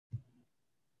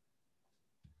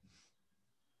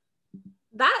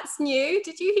That's new.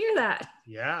 Did you hear that?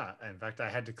 Yeah. In fact, I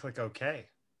had to click OK.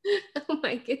 Oh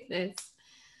my goodness.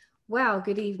 Wow.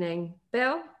 Good evening,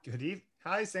 Bill. Good evening.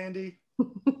 Hi, Sandy.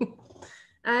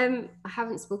 I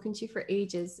haven't spoken to you for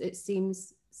ages, it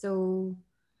seems. So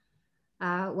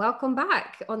welcome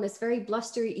back on this very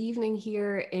blustery evening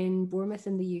here in Bournemouth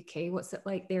in the UK. What's it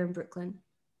like there in Brooklyn?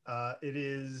 It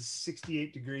is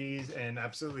 68 degrees and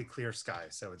absolutely clear sky,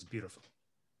 so it's beautiful.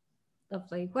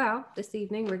 Lovely. Well, this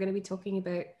evening we're going to be talking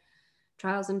about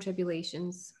trials and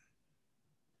tribulations.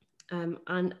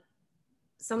 And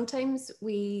sometimes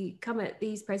we come at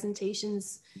these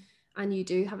presentations and you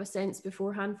do have a sense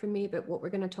beforehand from me about what we're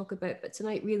going to talk about. But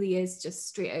tonight really is just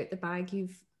straight out the bag.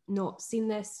 You've not seen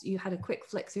this. You had a quick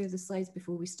flick through the slides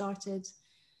before we started.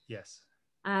 Yes.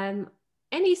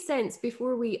 Any sense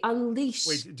before we unleash?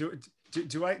 Wait,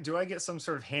 do I get some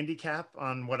sort of handicap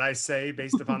on what I say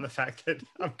based upon the fact that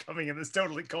I'm coming in this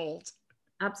totally cold?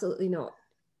 Absolutely not.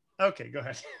 Okay, go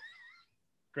ahead.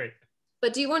 Great.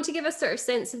 But do you want to give a sort of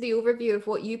sense of the overview of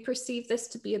what you perceive this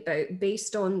to be about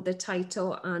based on the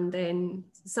title and then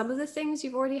some of the things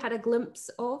you've already had a glimpse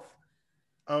of?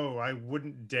 Oh, I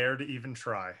wouldn't dare to even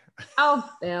try. Oh,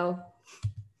 Bill.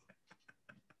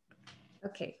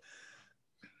 Okay.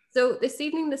 So this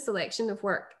evening, the selection of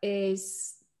work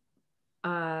is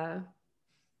all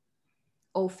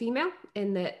female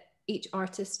in that each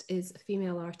artist is a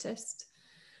female artist.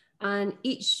 And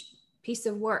each piece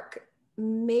of work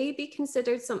may be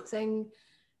considered something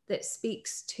that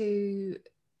speaks to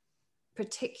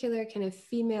particular kind of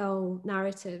female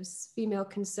narratives, female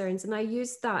concerns. And I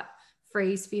used that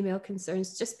phrase, female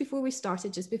concerns, just before we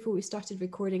started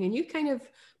recording. And you kind of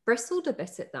bristled a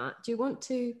bit at that. Do you want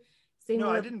to say more?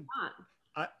 No, I didn't.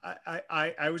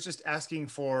 I was just asking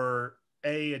for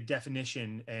a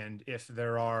definition, and if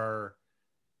there are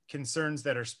concerns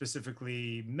that are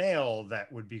specifically male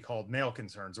that would be called male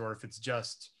concerns, or if it's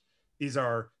just these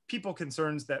are people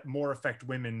concerns that more affect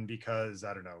women because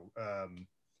I don't know,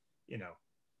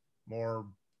 more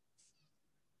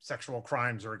sexual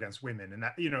crimes are against women, and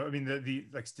that I mean the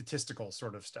like statistical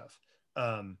sort of stuff,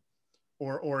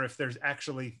 or if there's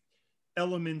actually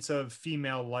elements of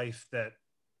female life that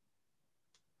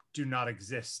do not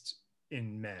exist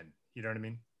in men. You know what I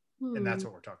mean? And that's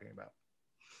what we're talking about.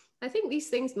 I think these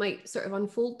things might sort of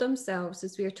unfold themselves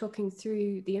as we are talking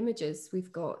through the images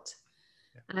we've got.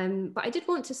 Yeah. But I did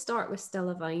want to start with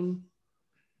Stella Vine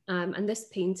and this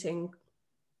painting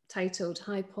titled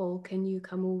Hi Paul, Can You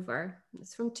Come Over?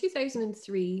 It's from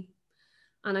 2003.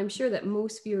 And I'm sure that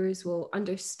most viewers will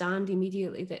understand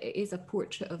immediately that it is a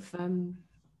portrait of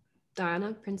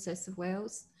Diana, Princess of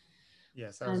Wales.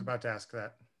 Yes, I was about to ask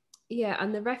that. Yeah,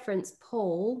 and the reference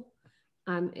Paul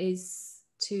is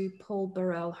to Paul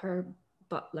Burrell, her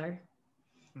butler.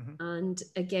 Mm-hmm. And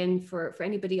again, for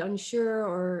anybody unsure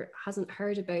or hasn't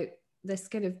heard about this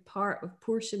kind of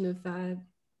portion of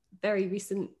very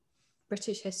recent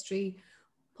British history,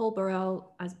 Paul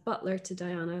Burrell as butler to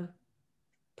Diana,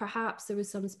 perhaps there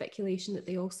was some speculation that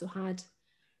they also had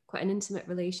quite an intimate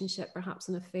relationship, perhaps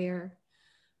an affair.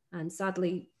 And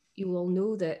sadly, you will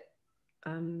know that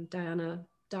Diana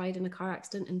died in a car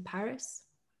accident in Paris.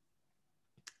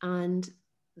 And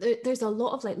there's a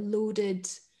lot of like loaded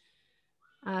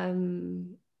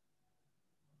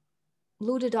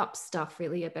up stuff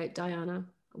really about Diana,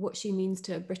 what she means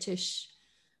to a British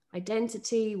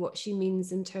identity, what she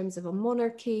means in terms of a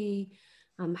monarchy,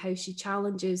 how she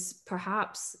challenges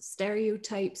perhaps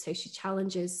stereotypes, how she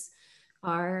challenges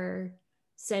our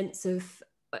sense of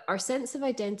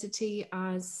identity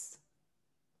as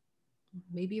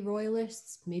maybe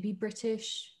royalists, maybe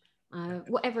British,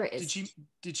 whatever it is.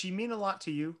 Did she mean a lot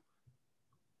to you?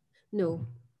 No,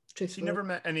 truthfully.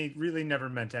 She really never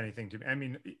meant anything to me. I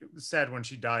mean, it was sad when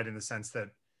she died in the sense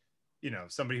that,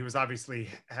 somebody who was obviously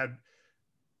had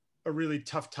a really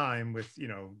tough time with,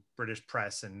 British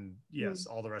press and yes,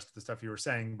 all the rest of the stuff you were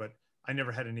saying, but I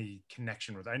never had any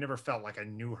connection with her. I never felt like I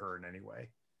knew her in any way.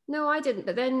 No, I didn't.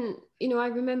 But then, I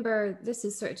remember, this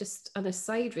is sort of just an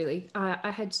aside really.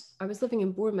 I was living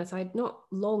in Bournemouth. I'd not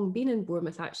long been in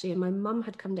Bournemouth actually, and my mum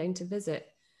had come down to visit.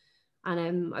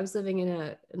 And I was living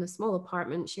in a small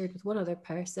apartment shared with one other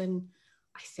person.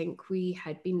 I think we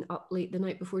had been up late the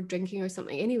night before drinking or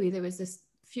something. Anyway, there was this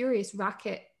furious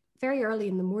racket very early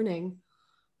in the morning.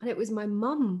 And it was my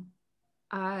mum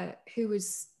who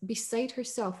was beside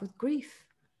herself with grief,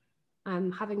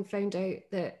 having found out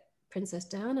that Princess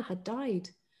Diana had died.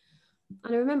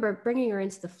 And I remember bringing her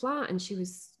into the flat and she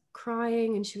was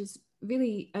crying and she was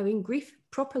really,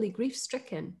 properly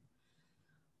grief-stricken.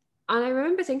 And I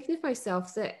remember thinking to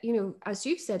myself that, as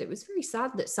you said, it was very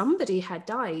sad that somebody had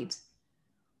died.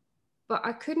 but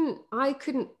I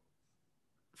couldn't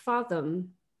fathom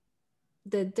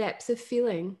the depth of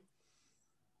feeling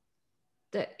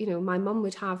that, you know, my mum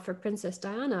would have for Princess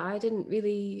Diana. It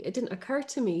didn't occur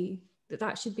to me that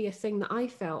that should be a thing that I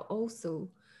felt also.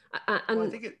 And well, I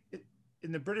think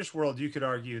in the British world, you could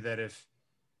argue that if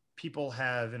people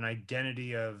have an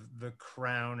identity of the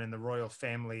crown and the royal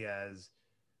family as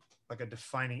like a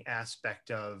defining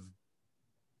aspect of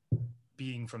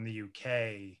being from the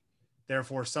UK,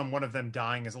 therefore one of them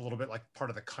dying is a little bit like part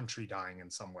of the country dying in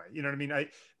some way. You know what I mean? I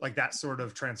like that sort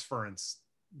of transference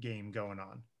game going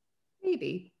on.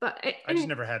 Maybe, but I just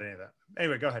never had any of that.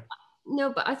 Anyway, go ahead.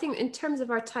 No, but I think in terms of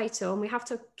our title, and we have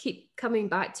to keep coming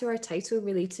back to our title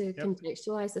really to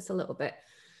contextualize this a little bit.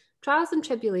 Trials and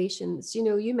Tribulations, you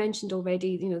know, you mentioned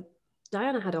already, you know,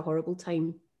 Diana had a horrible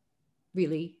time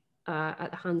really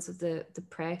at the hands of the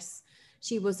press.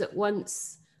 She was at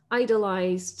once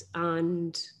idolized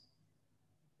and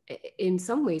in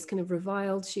some ways kind of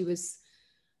reviled. She was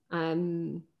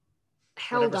held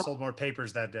Whatever up. Sold more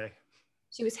papers that day.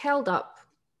 She was held up.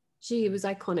 She was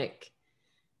iconic.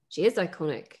 She is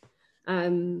iconic.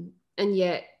 And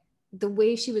yet the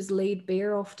way she was laid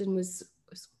bare often was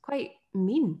quite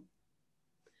mean.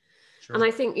 Sure. And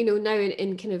I think, you know, now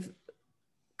in kind of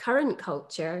current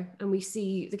culture, and we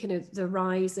see the kind of the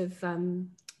rise of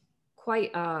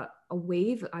quite a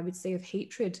wave, I would say, of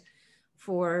hatred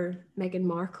for Meghan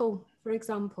Markle, for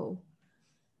example,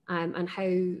 and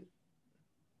how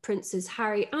Princes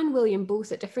Harry and William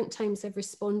both at different times have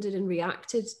responded and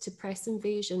reacted to press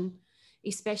invasion,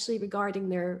 especially regarding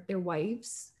their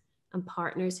wives and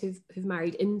partners who've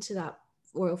married into that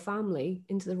royal family,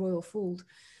 into the royal fold.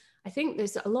 I think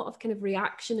there's a lot of kind of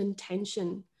reaction and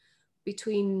tension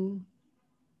between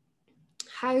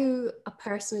how a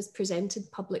person is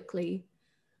presented publicly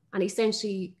and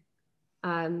essentially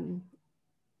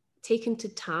taken to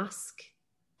task,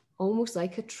 almost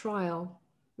like a trial,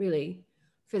 really,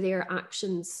 for their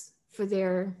actions, for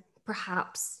their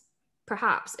perhaps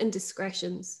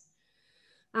indiscretions.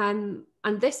 And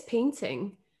this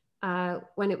painting,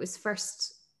 when it was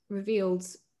first revealed,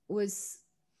 was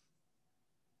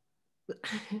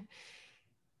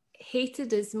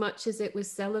hated as much as it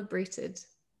was celebrated.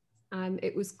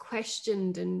 It was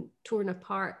questioned and torn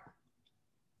apart.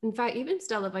 In fact, even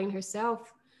Stella Vine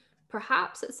herself,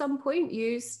 perhaps at some point,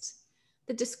 used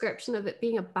the description of it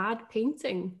being a bad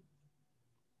painting.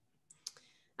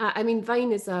 I mean,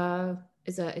 Vine is a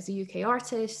UK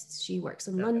artist. She works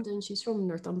in London. She's from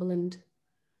Northumberland,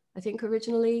 I think,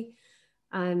 originally.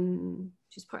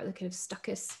 She's part of the kind of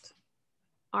Stuckist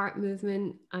art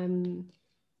movement.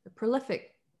 A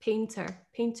prolific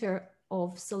painter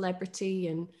of celebrity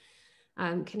and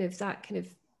kind of that kind of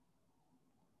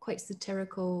quite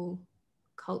satirical,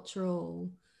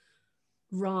 cultural,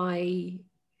 wry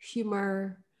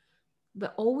humor,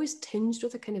 but always tinged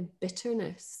with a kind of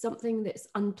bitterness, something that's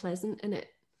unpleasant in it.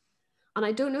 And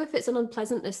I don't know if it's an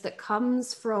unpleasantness that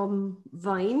comes from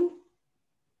Vine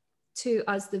to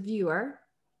us, the viewer,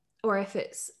 or if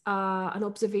it's an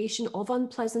observation of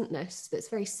unpleasantness that's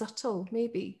very subtle,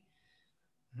 maybe,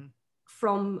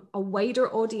 from a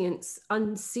wider audience,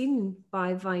 unseen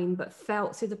by Vine, but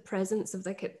felt through the presence of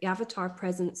the avatar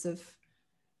presence of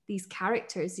these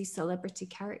characters, these celebrity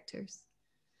characters.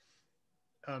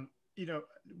 You know,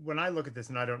 when I look at this,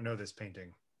 and I don't know this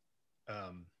painting,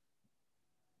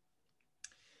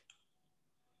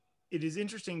 it is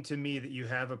interesting to me that you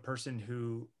have a person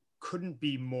who couldn't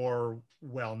be more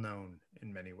well-known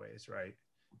in many ways, right?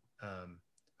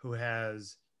 Who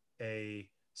has a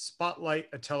spotlight,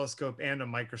 a telescope, and a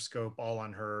microscope all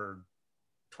on her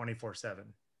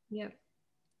 24/7. Yeah.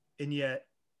 And yet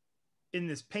in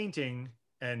this painting,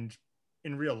 and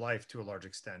in real life to a large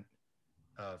extent,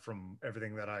 from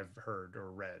everything that I've heard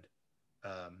or read,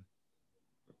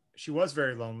 she was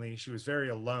very lonely. She was very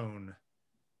alone.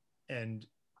 And,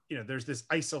 you know, there's this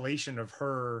isolation of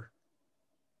her.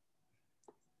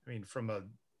 I mean, from a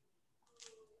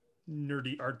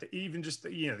nerdy art, even just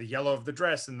the, you know, the yellow of the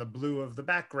dress and the blue of the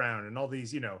background and all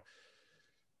these, you know,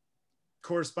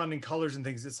 corresponding colors and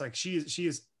things. It's like she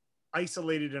is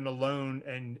isolated and alone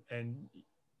and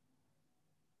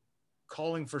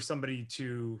calling for somebody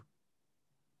to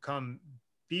come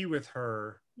be with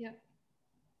her. Yeah.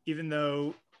 Even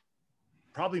though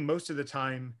probably most of the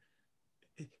time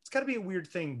it's got to be a weird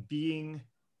thing being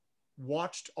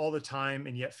watched all the time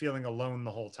and yet feeling alone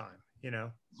the whole time, you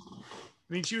know?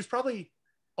 I mean, she was probably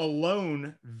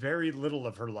alone very little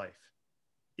of her life,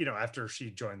 you know, after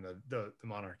she joined the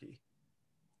monarchy.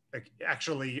 Like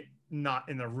actually not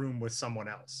in the room with someone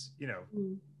else, you know,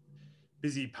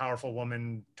 busy, powerful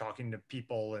woman talking to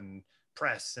people and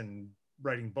press and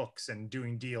writing books and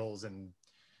doing deals and,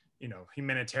 you know,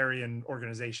 humanitarian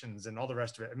organizations and all the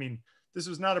rest of it. I mean, this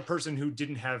was not a person who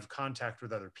didn't have contact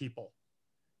with other people.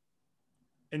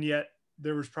 And yet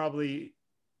there was probably,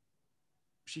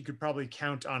 she could probably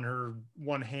count on her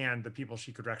one hand the people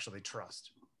she could actually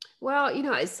trust. Well, you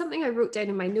know, it's something I wrote down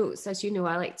in my notes. As you know,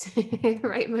 I like to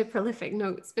write my prolific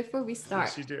notes before we start.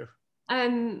 Yes, you do.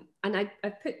 And I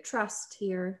put trust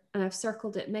here, and I've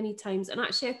circled it many times. And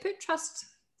actually, I put trust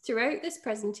throughout this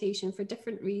presentation for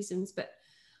different reasons. But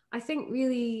I think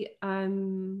really,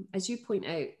 as you point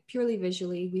out, purely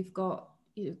visually, we've got,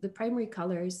 you know, the primary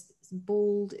colors. It's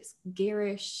bold, it's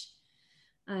garish.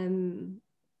 Even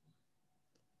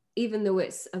though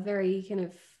it's a very kind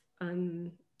of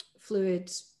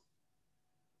fluid,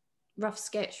 rough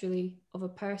sketch really of a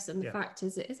person, the fact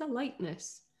is it is a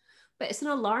likeness, but it's an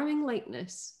alarming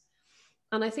likeness.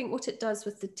 And I think what it does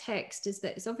with the text is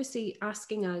that it's obviously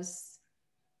asking us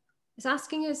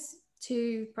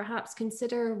to perhaps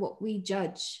consider what we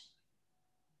judge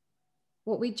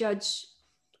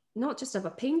not just of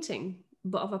a painting,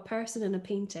 but of a person in a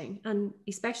painting, and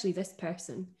especially this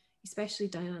person, especially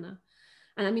Diana.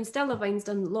 And I mean, Stella Vine's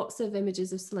done lots of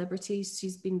images of celebrities.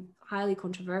 She's been highly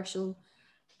controversial.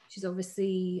 She's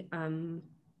obviously,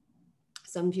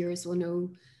 some viewers will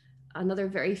know, another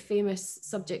very famous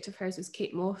subject of hers was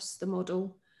Kate Moss, the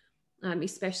model,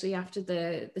 especially after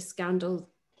the scandal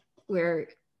where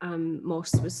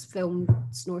Moss was filmed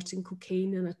snorting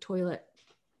cocaine in a toilet.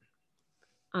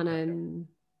 And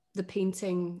the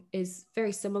painting is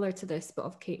very similar to this, but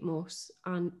of Kate Moss.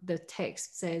 And the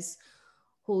text says,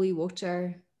 "Holy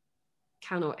water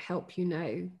cannot help you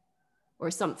now,"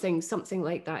 or something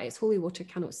like that. It's "Holy water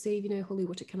cannot save you now, holy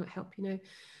water cannot help you now."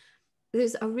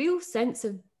 There's a real sense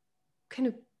of kind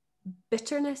of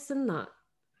bitterness in that.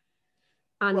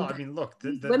 And well, I mean, look,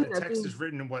 the text is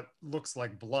written in what looks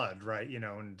like blood, right? You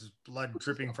know, and blood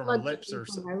dripping from her lips or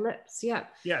something. Her lips, yeah.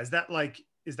 Yeah, is that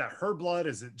her blood?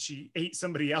 Is it she ate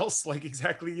somebody else? Like,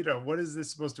 exactly, you know, what is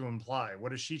this supposed to imply?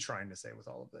 What is she trying to say with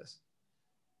all of this?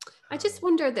 I just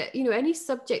wonder that, you know, any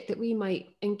subject that we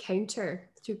might encounter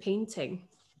through painting,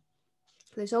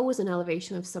 there's always an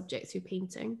elevation of subject through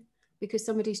painting because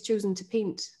somebody's chosen to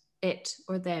paint it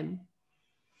or them.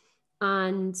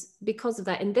 And because of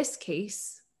that, in this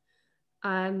case,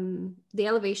 the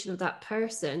elevation of that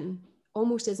person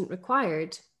almost isn't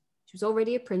required. She was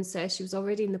already a princess. She was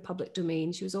already in the public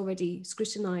domain. She was already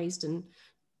scrutinized and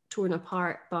torn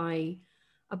apart by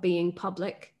a being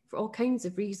public for all kinds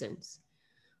of reasons.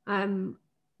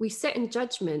 We sit in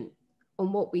judgment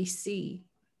on what we see.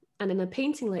 And in a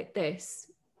painting like this,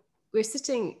 we're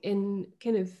sitting in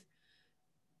kind of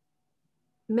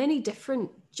many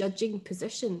different judging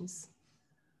positions.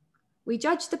 We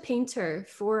judge the painter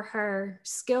for her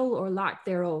skill or lack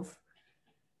thereof.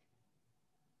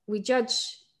 We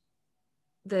judge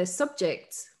the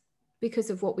subject because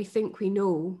of what we think we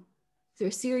know through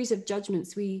a series of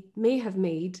judgments we may have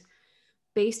made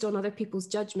based on other people's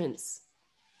judgments.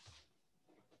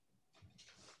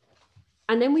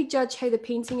 And then we judge how the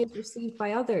painting is received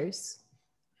by others.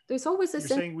 There's always this.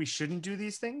 You're saying we shouldn't do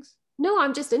these things? No,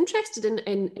 I'm just interested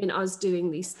in us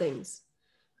doing these things.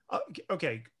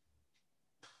 Okay.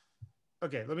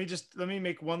 Let me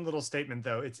make one little statement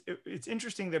though. It's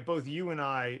interesting that both you and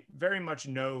I very much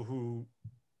know who,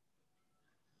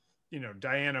 you know,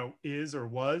 Diana is or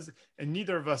was, and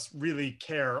neither of us really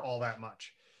care all that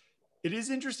much. It is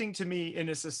interesting to me in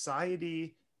a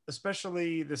society,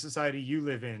 especially the society you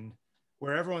live in,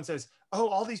 where everyone says, oh,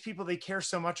 all these people, they care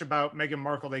so much about Meghan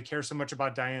Markle, they care so much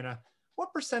about Diana.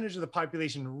 What percentage of the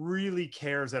population really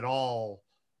cares at all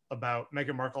about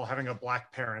Meghan Markle having a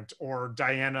black parent or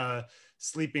Diana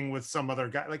sleeping with some other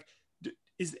guy? Like,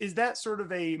 is that sort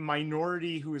of a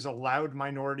minority who is a loud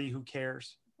minority who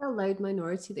cares? A loud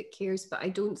minority that cares, but I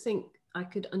don't think I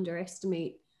could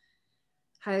underestimate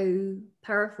how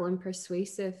powerful and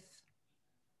persuasive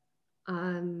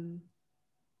the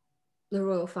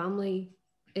royal family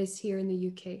is here in the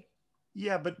UK.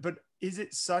 Yeah, but is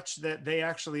it such that they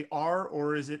actually are,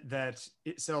 or is it that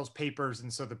it sells papers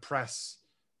and so the press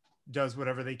does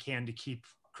whatever they can to keep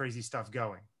crazy stuff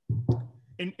going?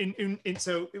 And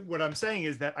so what I'm saying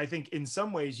is that I think in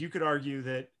some ways you could argue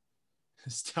that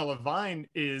Stella Vine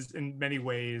is in many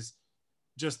ways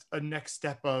just a next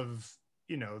step of,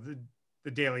 you know,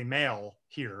 the Daily Mail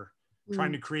here,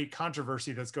 trying to create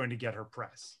controversy that's going to get her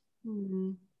press.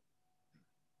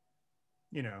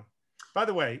 You know, by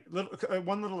the way,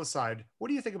 one little aside, what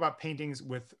do you think about paintings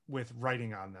with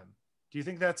writing on them? Do you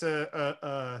think that's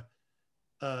a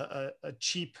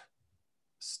cheap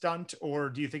stunt, or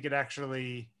do you think it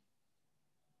actually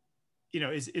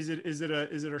is it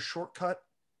a shortcut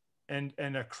and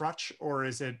a crutch, or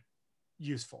is it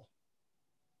useful?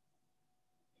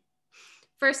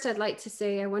 First, I'd like to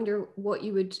say, I wonder what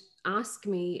you would ask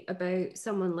me about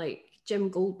someone like Jim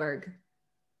Goldberg,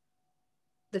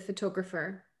 the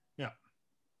photographer. Yeah.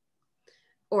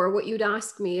 Or what you'd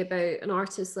ask me about an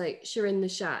artist like Shirin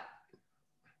Neshat,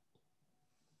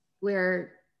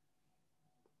 or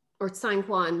Sang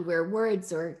Juan, where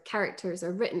words or characters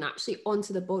are written actually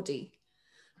onto the body.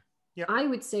 Yeah. I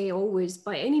would say always,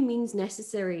 by any means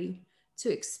necessary,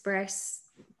 to express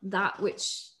that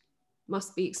which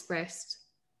must be expressed.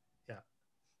 Yeah.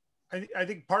 I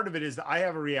think part of it is that I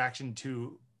have a reaction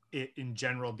to it in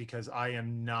general because I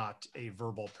am not a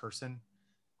verbal person.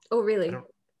 Oh, really? Are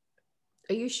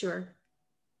you sure?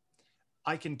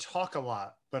 I can talk a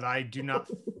lot, but I do not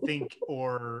think,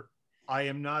 or I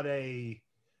am not I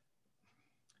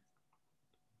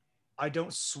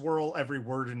don't swirl every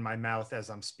word in my mouth as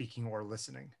I'm speaking or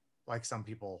listening, like some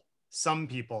people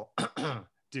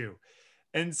do.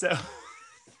 And so,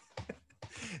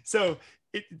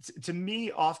 to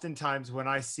me, oftentimes when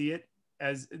I see it,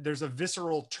 as there's a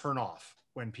visceral turnoff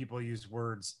when people use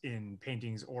words in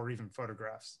paintings or even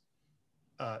photographs.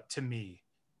 To me,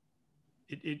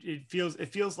 it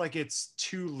feels like it's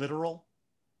too literal.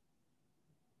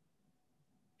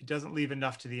 It doesn't leave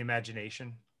enough to the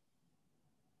imagination.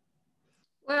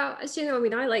 Well, as you know, I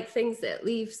mean, I like things that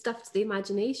leave stuff to the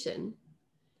imagination.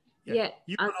 Yeah,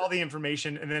 you want all the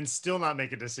information and then still not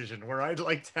make a decision, where I'd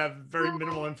like to have very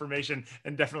minimal information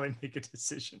and definitely make a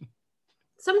decision.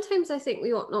 Sometimes I think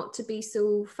we ought not to be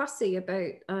so fussy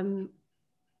about, I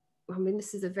mean,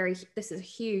 this is a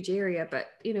huge area, but,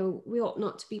 you know, we ought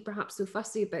not to be perhaps so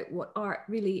fussy about what art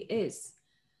really is.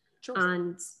 Sure.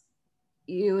 And,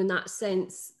 you know, in that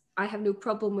sense, I have no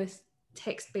problem with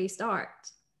text-based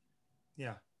art.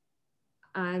 Yeah.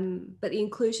 But the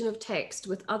inclusion of text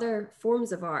with other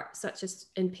forms of art, such as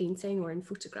in painting or in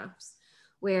photographs,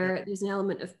 where there's an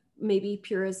element of maybe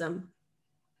purism,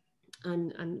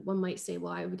 and one might say,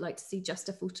 well, I would like to see just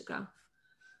a photograph.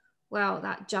 Well,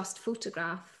 that just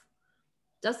photograph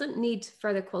doesn't need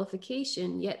further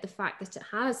qualification, yet the fact that it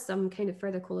has some kind of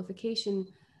further qualification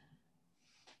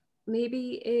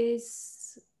maybe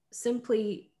is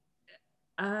simply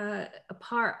a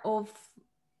part of,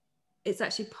 it's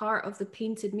actually part of the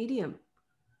painted medium,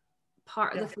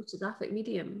 part of the photographic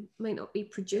medium. Might not be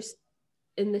produced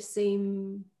in the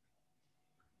same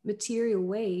material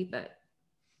way, but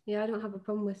yeah, I don't have a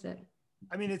problem with it.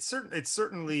 I mean, it's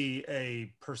certainly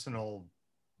a personal,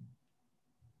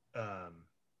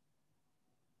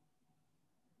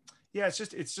 yeah, it's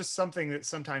just something that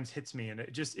sometimes hits me, and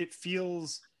it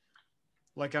feels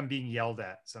like I'm being yelled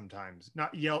at sometimes.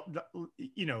 Not yelled,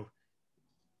 you know,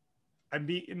 I'm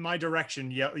being in my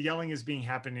direction. Yelling is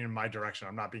happening in my direction.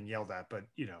 I'm not being yelled at, but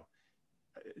you know,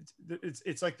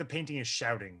 it's like the painting is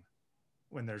shouting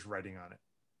when there's writing on it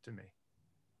to me.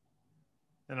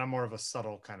 And I'm more of a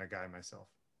subtle kind of guy myself,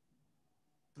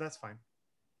 but that's fine.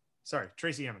 Sorry,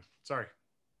 Tracey Emin. Sorry.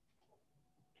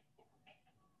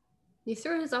 You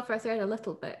threw us off our thread a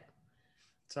little bit.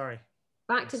 Sorry.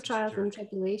 Back to Trials and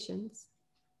Tribulations.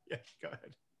 Yeah, go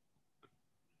ahead. I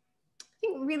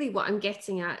think really what I'm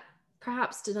getting at,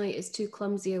 perhaps tonight is too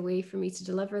clumsy a way for me to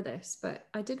deliver this, but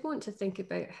I did want to think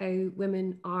about how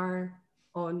women are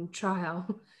on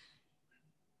trial.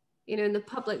 You know, in the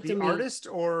public domain. The artist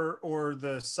or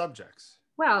the subjects?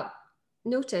 Well,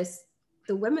 notice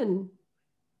the women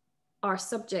are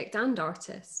subject and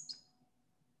artist.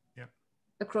 Yeah.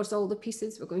 Across all the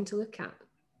pieces we're going to look at.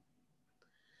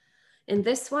 In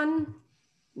this one,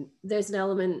 there's an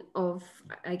element of,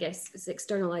 I guess, it's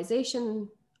externalization,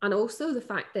 and also the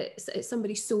fact that it's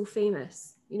somebody so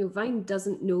famous. You know, Vine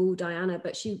doesn't know Diana,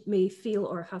 but she may feel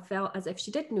or have felt as if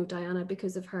she did know Diana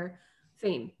because of her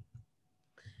fame.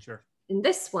 Sure. In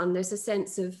this one, there's a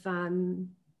sense of, I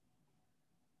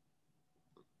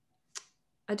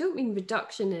don't mean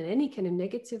reduction in any kind of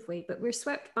negative way, but we're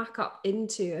swept back up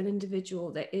into an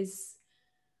individual that is,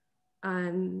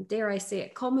 dare I say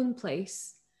it,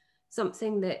 commonplace,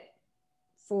 something that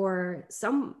for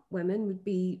some women would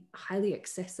be highly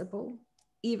accessible,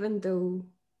 even though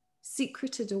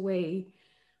secreted away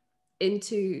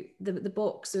into the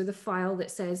box or the file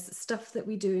that says stuff that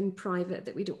we do in private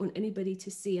that we don't want anybody to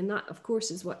see. And that, of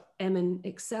course, is what Emin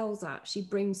excels at. She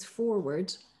brings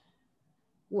forward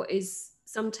what is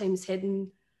sometimes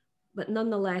hidden, but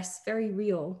nonetheless very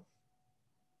real.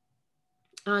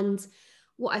 And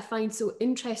what I find so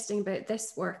interesting about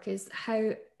this work is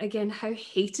how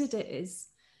hated it is.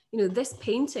 You know, this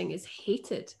painting is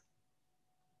hated.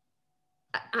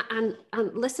 and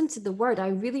listen to the word. I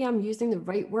really am using the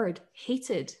right word.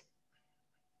 Hated.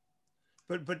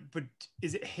 But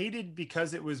is it hated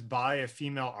because it was by a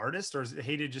female artist, or is it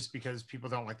hated just because people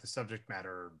don't like the subject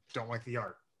matter or don't like the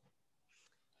art?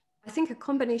 I think a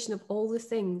combination of all the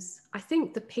things. I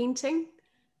think the painting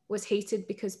was hated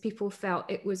because people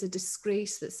felt it was a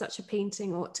disgrace that such a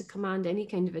painting ought to command any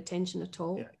kind of attention at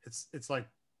all. Yeah, it's like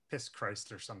piss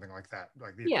Christ or something like that,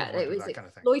 like the Yeah, equivalent it of was that kind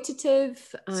of thing.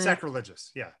 exploitative.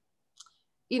 Sacrilegious, yeah.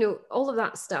 You know, all of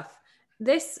that stuff.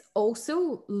 This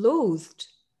also loathed.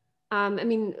 I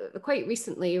mean, quite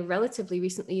recently, relatively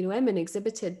recently, you know, Emin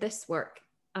exhibited this work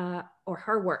or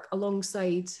her work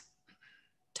alongside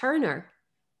Turner.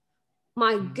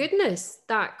 My goodness,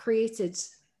 that created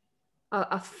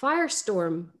a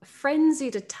firestorm, a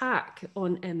frenzied attack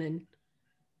on Emin.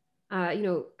 You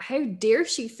know, how dare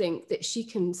she think that she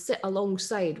can sit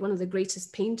alongside one of the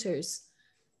greatest painters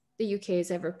the UK has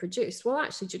ever produced? Well,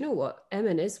 actually, do you know what?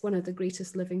 Emin is one of the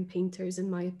greatest living painters, in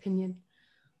my opinion.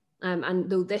 And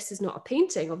though this is not a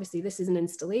painting, obviously this is an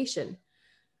installation.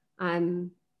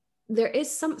 There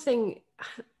is something,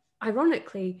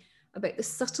 ironically, about the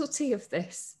subtlety of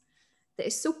this that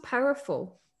is so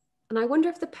powerful. And I wonder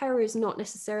if the power is not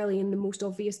necessarily in the most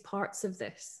obvious parts of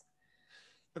this.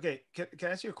 Okay, can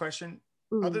I ask you a question?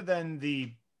 Other than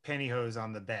the pantyhose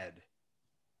on the bed,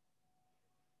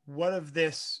 what of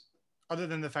this, other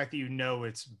than the fact that you know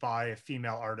it's by a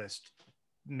female artist,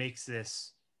 makes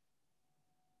this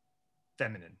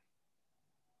feminine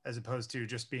as opposed to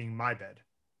just being my bed?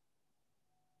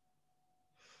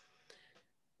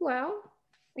 Well,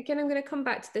 again, I'm going to come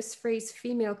back to this phrase,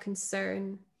 female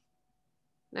concern.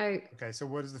 Now, okay, so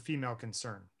what is the female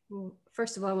concern? Well,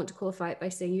 first of all, I want to qualify it by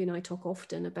saying you and I talk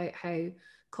often about how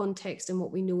context and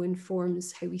what we know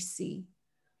informs how we see.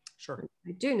 Sure.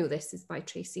 I do know this is by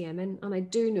Tracey Emin, and I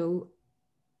do know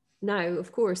now,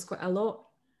 of course, quite a lot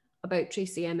about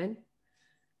Tracey Emin.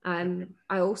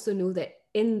 I also know that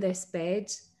in this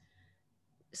bed,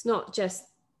 it's not just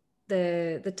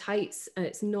the tights, and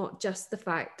it's not just the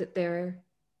fact that there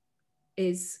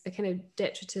is a kind of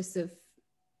detritus of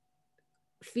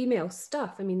female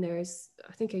stuff. I mean, there's,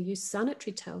 I think I used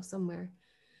sanitary towel somewhere.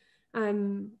 I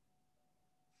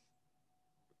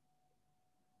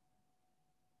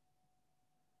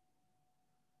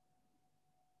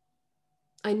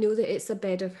know that it's a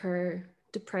bed of her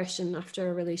depression after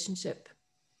a relationship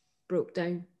broke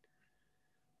down.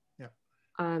 Yeah.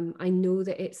 I know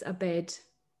that it's a bed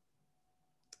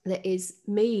that is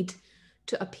made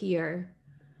to appear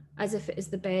as if it is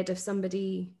the bed of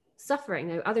somebody suffering.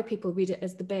 Now, other people read it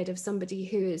as the bed of somebody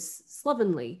who is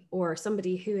slovenly or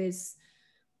somebody who is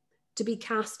to be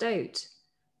cast out,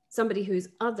 somebody who is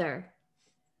other.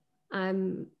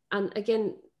 And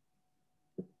again,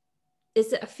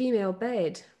 is it a female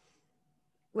bed?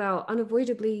 Well,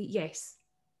 unavoidably, yes.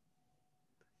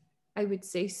 I would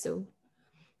say so.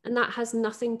 And that has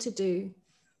nothing to do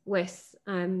with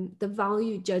the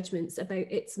value judgments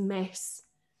about its mess,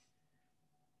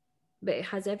 but it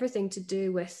has everything to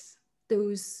do with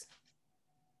those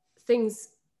things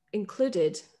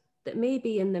included that may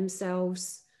be in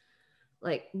themselves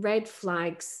like red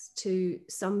flags to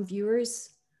some viewers.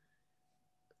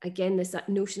 Again, there's that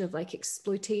notion of like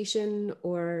exploitation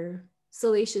or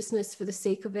salaciousness for the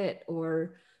sake of it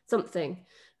or something.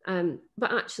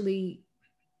 But actually,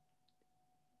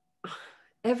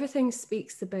 everything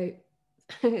speaks about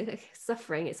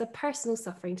suffering. It's a personal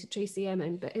suffering to Tracey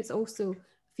Emin, but it's also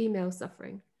female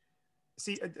suffering.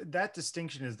 See, that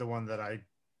distinction is the one that I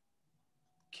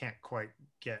can't quite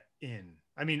get in.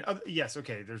 I mean, yes,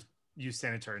 okay, there's use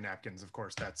sanitary napkins, of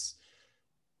course, that's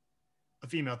a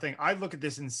female thing. I look at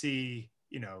this and see,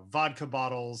 you know, vodka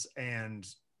bottles and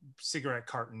cigarette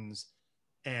cartons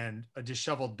and a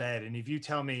disheveled bed. And if you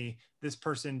tell me this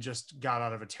person just got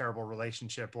out of a terrible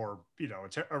relationship, or, you know,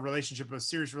 a relationship, a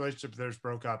serious relationship, theirs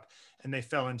broke up and they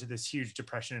fell into this huge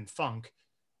depression and funk,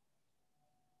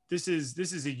 this is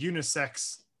a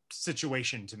unisex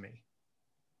situation to me.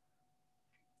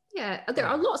 Yeah, there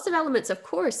are lots of elements, of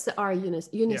course, that are unisex.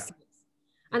 Yeah.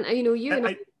 And, you know, you and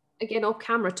I, again, off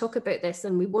camera, talk about this,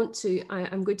 and we want to,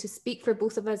 I'm going to speak for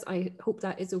both of us. I hope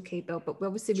that is okay, Bill, but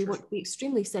obviously we want to be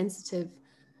extremely sensitive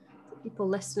to people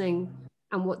listening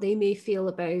and what they may feel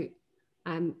about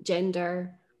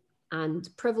gender and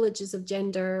privileges of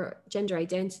gender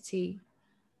identity.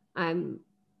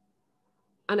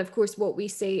 And of course, what we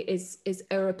say is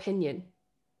our opinion,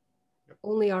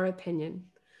 only our opinion.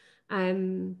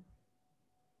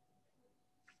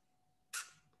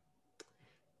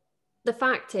 The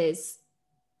fact is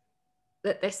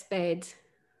that this bed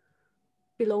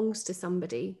belongs to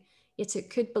somebody, yet it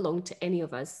could belong to any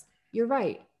of us. You're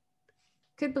right.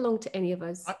 Could belong to any of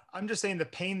us. I'm just saying the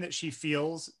pain that she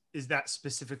feels, is that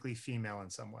specifically female in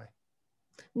some way?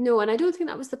 No, and I don't think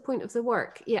that was the point of the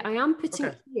work. Yeah, I am putting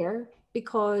Okay. it here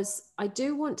because I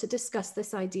do want to discuss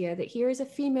this idea that here is a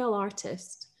female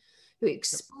artist who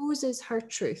exposes her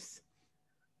truth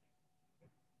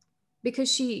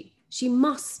because she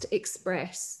must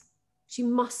express. She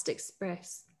must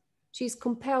express. She's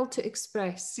compelled to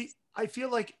express. See, I feel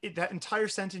like that entire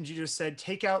sentence you just said,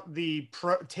 take out the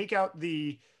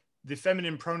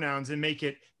feminine pronouns and make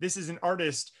it, this is an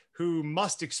artist who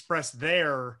must express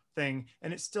their thing,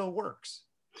 and it still works.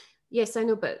 Yes, I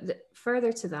know, but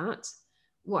further to that,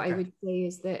 what I would say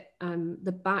is that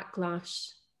the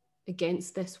backlash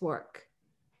against this work,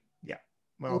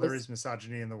 well, there is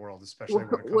misogyny in the world, especially when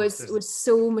it comes to was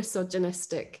so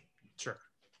misogynistic. Sure.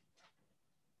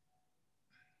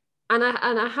 And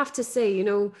I have to say, you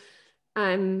know,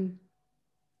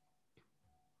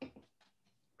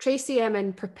 Tracey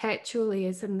Emin perpetually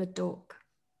is in the dock.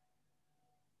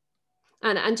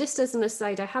 And just as an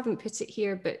aside, I haven't put it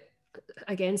here, but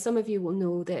again, some of you will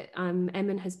know that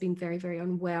Emin has been very, very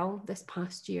unwell this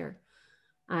past year.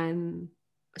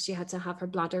 She had to have her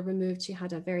bladder removed. She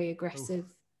had a very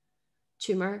aggressive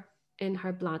tumor in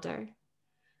her bladder.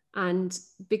 And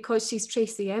because she's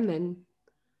Tracey Emin,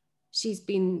 she's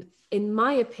been, in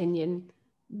my opinion,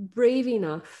 brave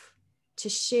enough to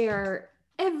share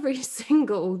every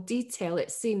single detail,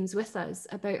 it seems, with us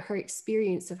about her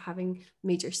experience of having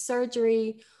major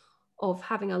surgery, of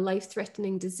having a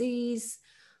life-threatening disease,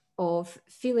 of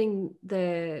feeling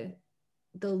the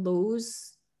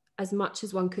lows as much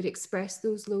as one could express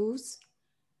those lows.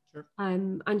 Sure.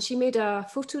 And she made a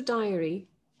photo diary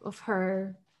of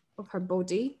her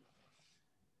body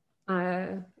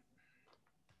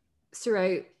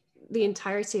throughout the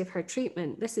entirety of her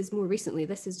treatment. This is more recently,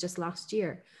 this is just last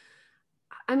year.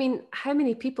 I mean, how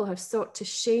many people have sought to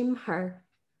shame her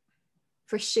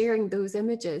for sharing those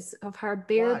images of her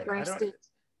bare-breasted,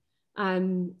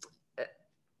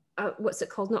 what's it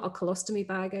called? Not a colostomy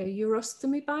bag, a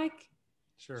urostomy bag.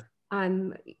 Sure.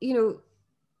 You know,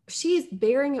 she is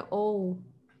bearing it all.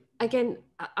 Again,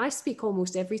 I speak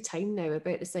almost every time now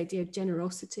about this idea of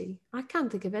generosity. I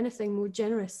can't think of anything more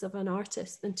generous of an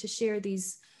artist than to share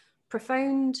these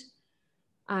profound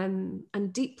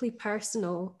and deeply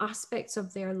personal aspects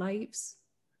of their lives.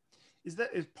 Is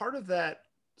part of that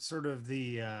sort of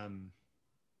the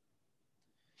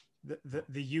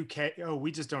UK, oh,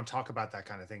 we just don't talk about that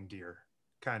kind of thing, dear,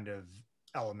 kind of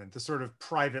element, the sort of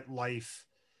private life,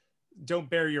 don't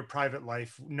bare your private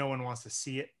life, no one wants to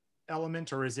see it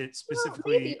element? Or is it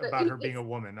specifically maybe, about her being a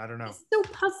woman? I don't know. It's so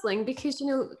puzzling because, you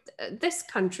know, this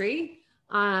country,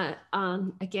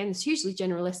 again, it's hugely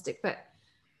generalistic, but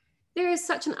there is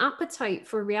such an appetite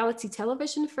for reality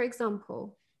television, for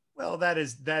example. Well, that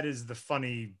is the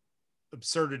funny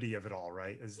absurdity of it all,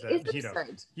 right? Is that, you know,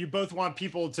 you both want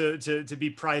people to be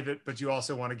private, but you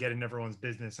also want to get in everyone's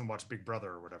business and watch Big Brother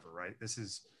or whatever, right? This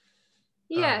is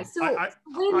so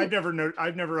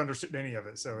I've never understood any of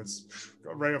it, so it's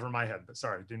right over my head. But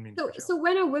sorry, didn't mean to. So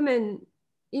when a woman,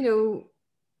 you know,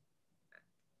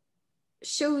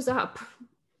 shows up,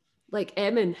 like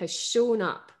Emin has shown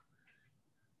up,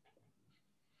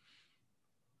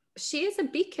 she is a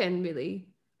beacon, really.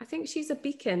 I think she's a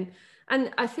beacon.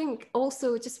 And I think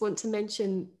also just want to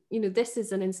mention, you know, this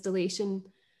is an installation.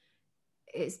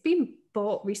 It's been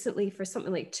bought recently for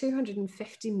something like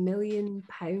 £250 million.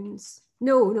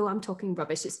 No, I'm talking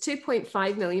rubbish. It's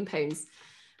 £2.5 million.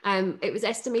 It was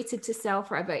estimated to sell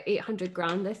for about 800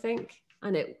 grand, I think.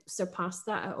 And it surpassed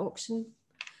that at auction.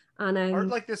 And art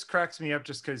like this cracks me up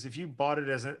just because if you bought it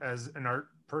as an art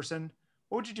person,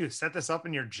 what would you do? Set this up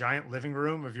in your giant living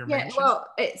room of your mansion? Well,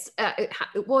 it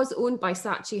was owned by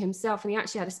Saatchi himself, and he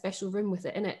actually had a special room with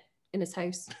it in his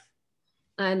house.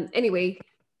 Anyway,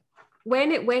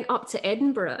 when it went up to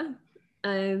Edinburgh,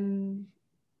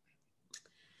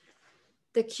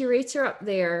 the curator up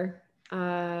there,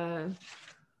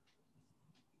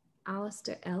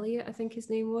 Alistair Elliott, I think his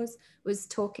name was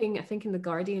talking, I think in The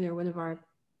Guardian or one of our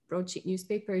broadsheet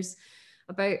newspapers,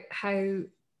 about how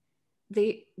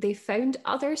they found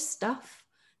other stuff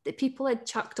that people had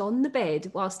chucked on the bed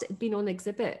whilst it had been on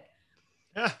exhibit.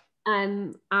 Yeah.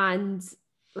 And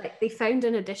like they found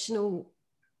an additional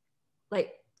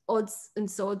like odds and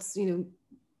sods, you know,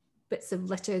 bits of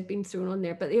litter had been thrown on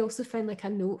there, but they also found like a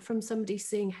note from somebody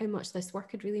saying how much this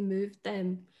work had really moved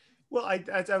them. Well, I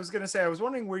was going to say, I was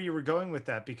wondering where you were going with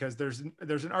that, because there's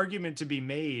an argument to be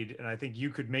made, and I think you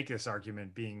could make this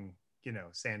argument, being, you know,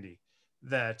 Sandi,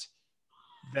 that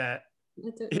I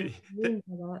don't know what you mean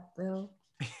by that, Bill.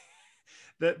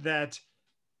 that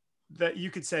that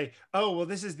you could say, oh, well,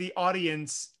 this is the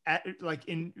audience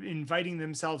inviting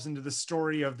themselves into the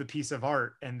story of the piece of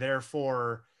art, and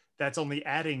therefore that's only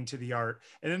adding to the art.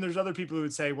 And then there's other people who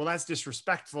would say, well, that's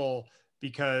disrespectful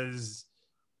because,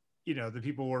 you know, the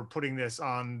people were putting this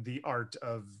on the art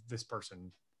of this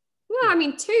person. Well, I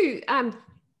mean, two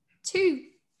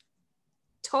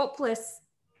topless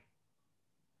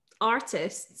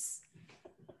artists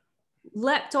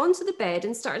leapt onto the bed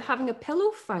and started having a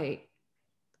pillow fight.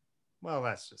 Well,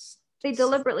 that's just... They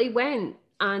deliberately went,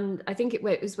 and I think it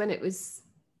was when it was,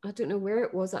 I don't know where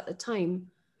it was at the time,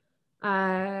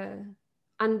 and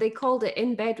they called it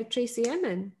In Bed with Tracey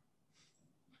Emin.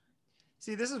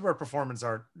 See, this is where performance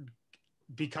art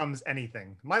becomes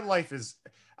anything. My life is...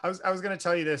 I was going to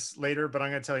tell you this later, but I'm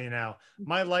going to tell you now.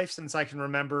 My life, since I can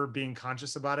remember being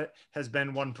conscious about it, has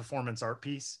been one performance art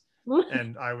piece.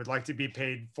 And I would like to be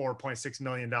paid $4.6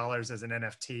 million as an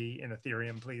NFT in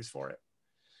Ethereum, please, for it.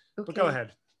 Okay. But go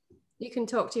ahead. You can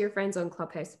talk to your friends on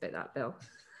Clubhouse about that, Bill.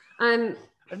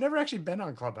 I've never actually been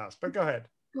on Clubhouse, but go ahead.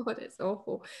 God, it's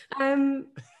awful.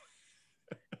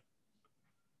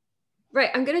 Right,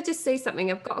 I'm going to just say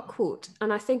something. I've got a quote,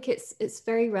 and I think it's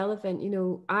very relevant. You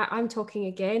know, I'm talking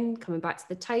again, coming back to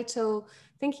the title,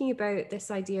 thinking about this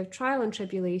idea of trial and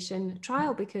tribulation.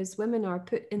 Trial because women are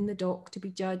put in the dock to be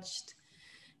judged,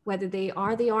 whether they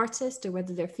are the artist or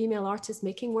whether they're female artists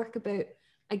making work about,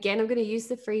 again, I'm going to use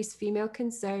the phrase female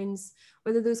concerns,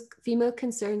 whether those female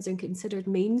concerns are considered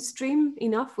mainstream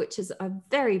enough, which is a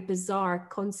very bizarre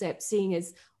concept, seeing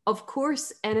as, of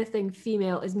course, anything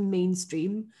female is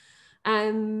mainstream.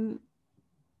 There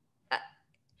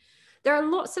are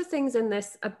lots of things in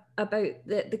this about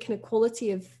the kind of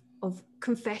quality of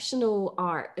confessional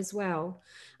art as well.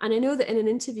 And I know that in an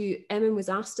interview, Emin was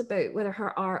asked about whether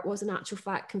her art was in actual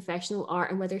fact confessional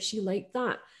art and whether she liked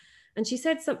that. And she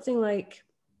said something like,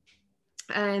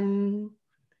 I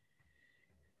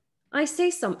say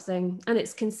something and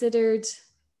it's considered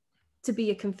to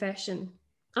be a confession.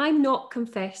 I'm not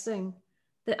confessing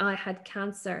that I had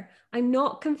cancer. I'm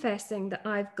not confessing that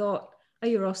I've got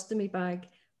a urostomy bag.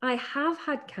 I have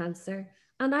had cancer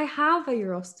and I have a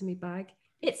urostomy bag.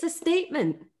 It's a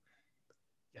statement.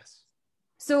 Yes.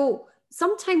 So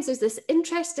sometimes there's this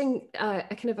interesting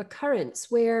kind of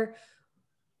occurrence where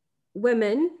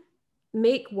women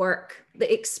make work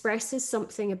that expresses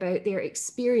something about their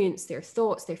experience, their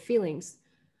thoughts, their feelings.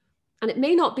 And it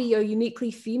may not be a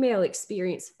uniquely female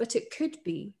experience, but it could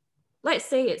be. Let's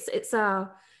say it's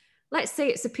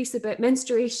a piece about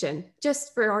menstruation,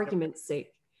 just for argument's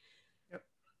sake. Yep.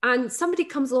 And somebody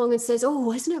comes along and says,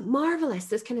 oh, isn't it marvelous,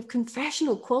 this kind of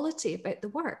confessional quality about the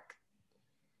work?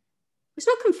 It's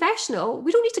not confessional.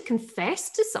 We don't need to confess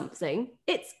to something.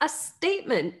 It's a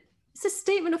statement. It's a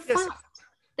statement of fact.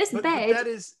 This bed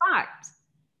is fact.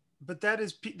 But that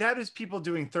is people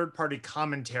doing third-party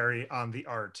commentary on the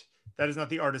art. That is not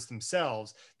the artists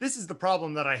themselves. This is the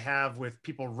problem that I have with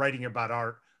people writing about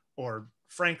art, or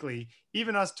frankly,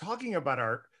 even us talking about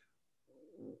art.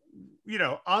 You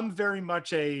know, I'm very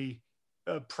much a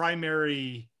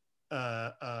primary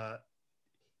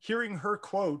hearing her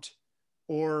quote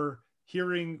or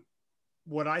hearing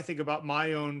what I think about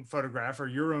my own photograph or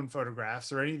your own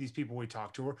photographs or any of these people we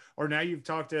talk to, or now you've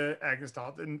talked to Agnes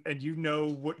Toth and you know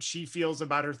what she feels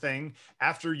about her thing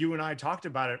after you and I talked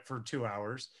about it for 2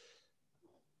 hours.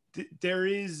 There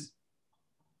is,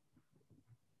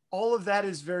 all of that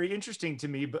is very interesting to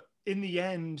me, but in the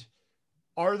end,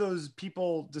 are those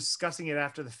people discussing it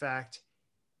after the fact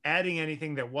adding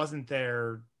anything that wasn't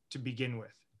there to begin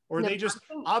with? Or are they just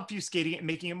obfuscating it and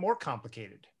making it more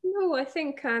complicated? No, I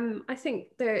think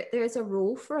there's a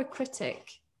role for a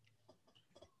critic,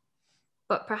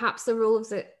 but perhaps the role of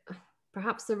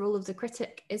the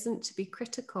critic isn't to be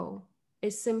critical,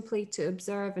 is simply to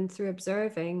observe, and through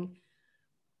observing,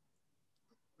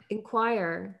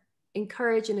 inquire,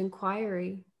 encourage an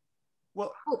inquiry.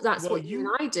 Well, I hope that's what you and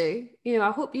I do. You know,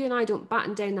 I hope you and I don't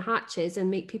batten down the hatches and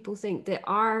make people think that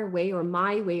our way or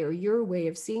my way or your way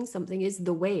of seeing something is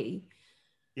the way.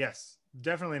 Yes,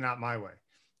 definitely not my way.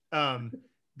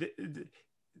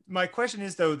 My question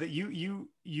is, though, that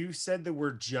you said the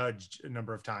word judged a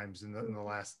number of times in the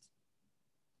last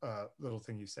little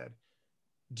thing you said.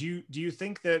 Do you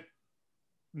think that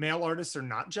male artists are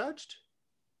not judged?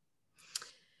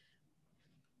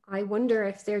 I wonder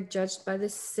if they're judged by the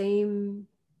same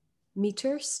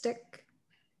meter stick,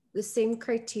 the same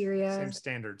criteria, same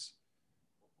standards.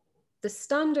 The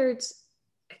standards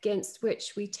against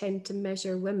which we tend to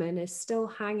measure women is still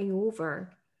hanging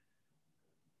over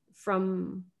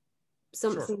from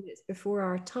something that's before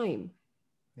our time.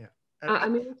 Yeah. I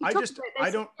mean,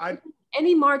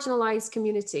 any marginalized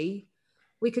community,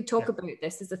 we could talk about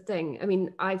this as a thing. I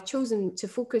mean, I've chosen to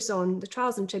focus on the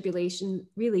trials and tribulation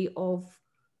really of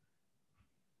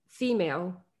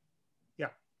female. Yeah.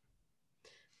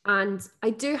 And I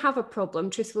do have a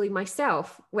problem, truthfully,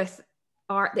 myself with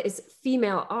art that is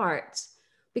female art,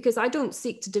 because I don't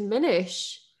seek to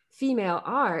diminish female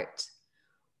art,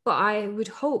 but I would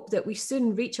hope that we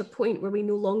soon reach a point where we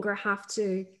no longer have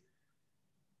to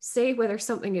say whether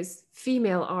something is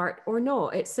female art or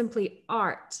not. It's simply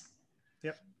art.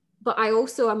 Yep. But I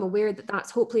also am aware that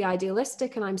that's hopefully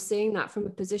idealistic, and I'm saying that from a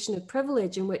position of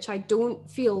privilege in which I don't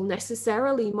feel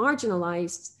necessarily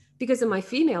marginalized because of my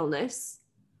femaleness.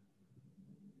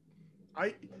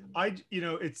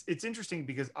 It's interesting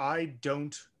because I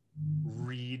don't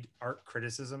read art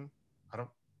criticism. I don't,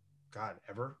 God,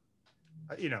 ever.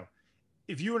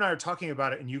 If you and I are talking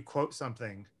about it and you quote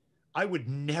something, I would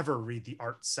never read the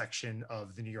art section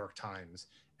of the New York Times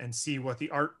and see what the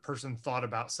art person thought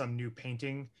about some new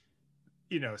painting,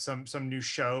 some new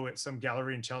show at some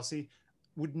gallery in Chelsea.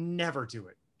 Would never do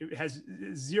it. It has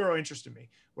zero interest in me.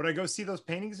 Would I go see those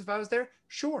paintings if I was there?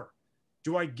 Sure.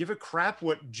 Do I give a crap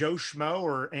what Joe Schmo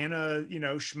or Anna,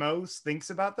 Schmo thinks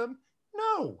about them?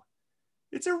 No.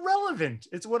 It's irrelevant.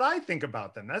 It's what I think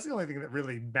about them. That's the only thing that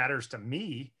really matters to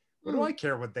me. What do I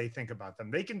care what they think about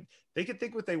them? They can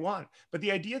think what they want. But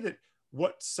the idea that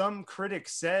what some critic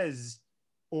says,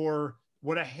 or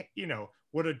what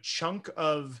a chunk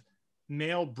of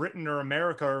male Britain or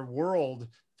America or world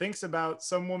thinks about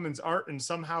some woman's art, and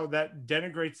somehow that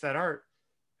denigrates that art.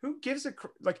 Who gives a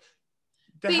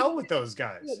hell with those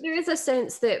guys? There is a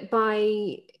sense that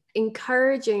by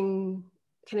encouraging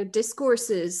kind of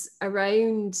discourses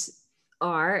around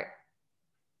art,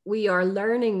 we are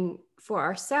learning for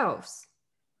ourselves.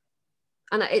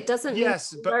 And it doesn't mean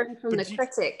learn from the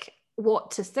critic what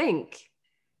to think.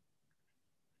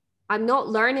 I'm not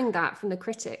learning that from the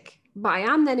critic, but I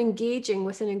am then engaging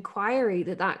with an inquiry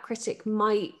that critic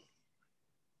might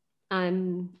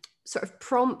sort of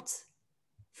prompt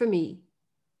for me.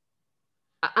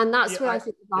 And that's where I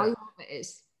think the value of it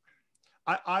is.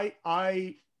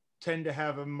 I tend to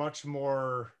have a much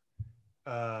more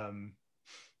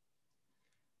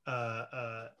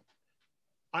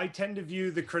I tend to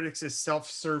view the critics as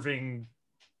self-serving,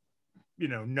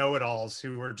 know-it-alls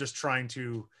who are just trying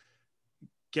to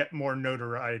get more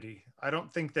notoriety. I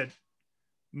don't think that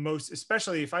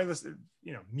especially if I listen,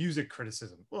 music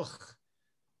criticism,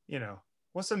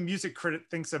 what some music critic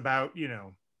thinks about,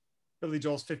 Billy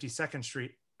Joel's 52nd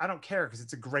Street, I don't care, because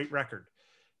it's a great record.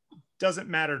 Doesn't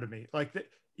matter to me. Like,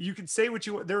 you can say what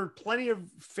you want. There are plenty of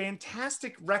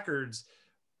fantastic records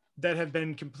that have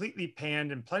been completely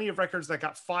panned, and plenty of records that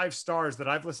got 5 stars that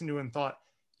I've listened to and thought,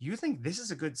 you think this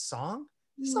is a good song?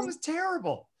 This song is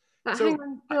terrible. But hang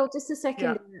on, Bill, just a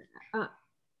second. Yeah.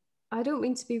 I don't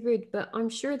mean to be rude, but I'm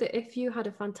sure that if you had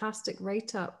a fantastic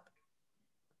write-up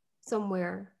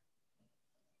somewhere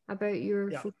about your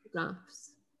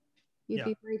photographs, you'd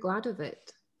be very glad of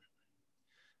it.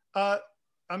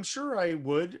 I'm sure I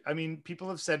would. I mean, people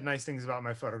have said nice things about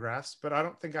my photographs, but I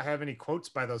don't think I have any quotes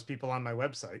by those people on my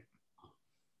website.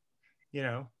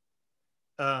 No,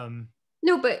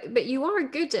 but you are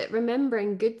good at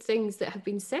remembering good things that have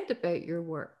been said about your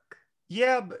work.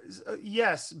 Yeah,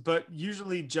 yes, but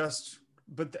usually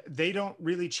but they don't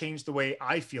really change the way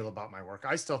I feel about my work.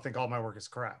 I still think all my work is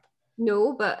crap.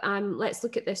 No, but let's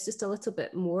look at this just a little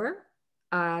bit more,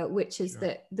 which is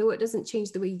that though it doesn't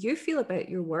change the way you feel about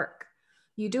your work,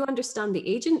 you do understand the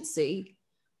agency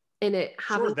in it.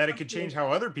 Sure, that it could change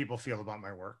how other people feel about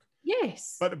my work.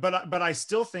 Yes. But I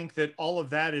still think that all of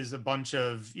that is a bunch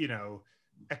of,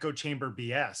 echo chamber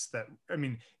BS. That, I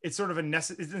mean, it's sort of it's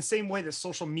in the same way that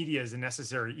social media is a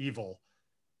necessary evil,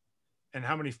 and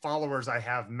how many followers I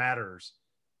have matters.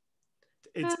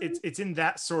 It's in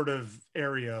that sort of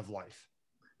area of life.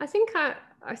 I think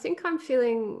I'm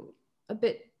feeling a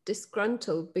bit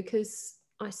disgruntled because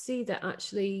I see that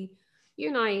actually you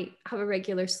and I have a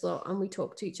regular slot and we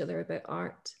talk to each other about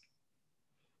art.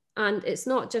 And it's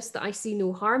not just that I see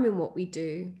no harm in what we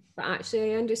do, but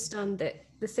actually I understand that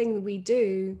the thing we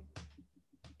do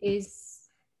is,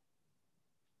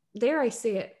 dare I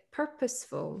say it,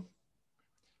 purposeful.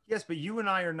 Yes, but you and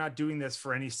I are not doing this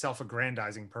for any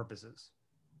self-aggrandizing purposes.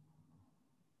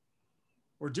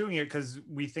 We're doing it because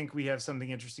we think we have something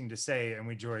interesting to say and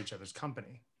we enjoy each other's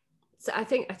company. So I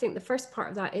think the first part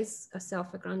of that is a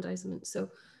self-aggrandizement. So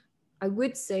I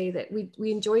would say that we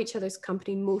enjoy each other's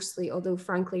company mostly, although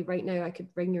frankly, right now I could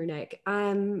wring your neck.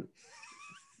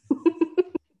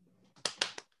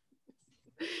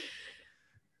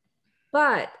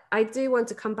 But I do want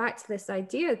to come back to this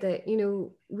idea that,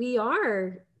 we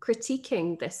are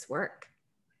critiquing this work.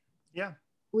 Yeah.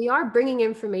 we are bringing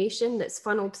information that's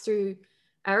funneled through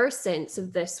our sense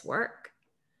of this work.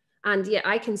 And yet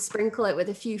I can sprinkle it with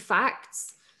a few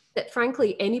facts that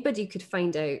frankly anybody could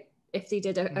find out if they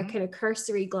did a kind of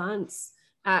cursory glance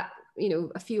at, you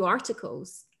know, a few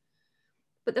articles.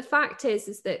 But the fact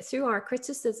is that through our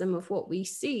criticism of what we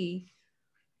see,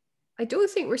 I don't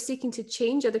think we're seeking to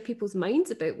change other people's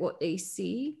minds about what they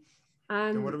see.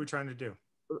 Then what are we trying to do?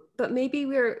 But maybe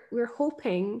we're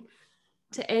hoping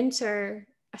to enter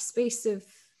a space of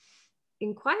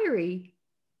inquiry,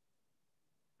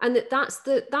 and that's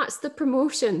the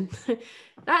promotion.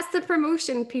 That's the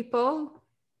promotion, people.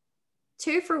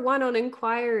 2 for 1 on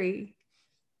inquiry.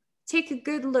 Take a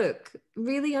good look,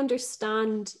 really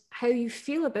understand how you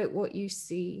feel about what you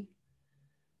see.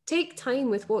 Take time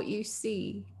with what you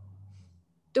see.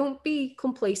 Don't be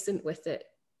complacent with it.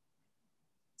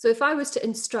 So if I was to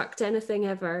instruct anything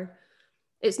ever,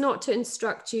 it's not to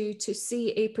instruct you to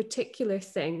see a particular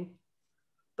thing,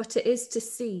 but it is to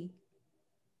see.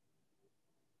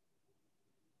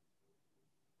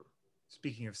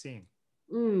 Speaking of seeing.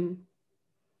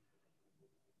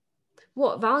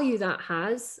 What value that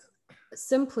has,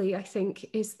 simply, I think,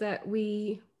 is that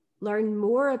we learn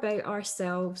more about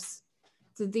ourselves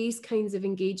through these kinds of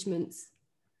engagements.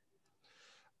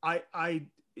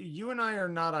 You and I are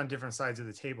not on different sides of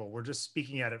the table. We're just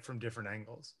speaking at it from different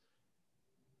angles.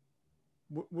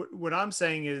 What I'm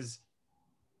saying is,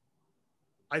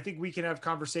 I think we can have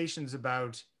conversations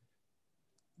about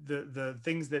the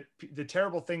things that the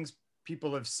terrible things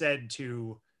people have said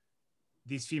to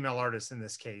these female artists in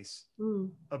this case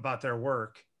about their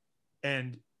work.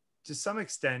 And to some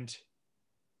extent,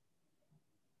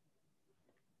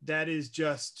 that is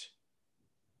just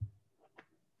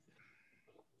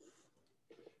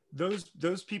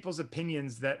those people's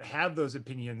opinions that have those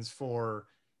opinions for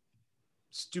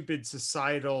stupid,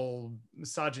 societal,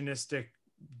 misogynistic,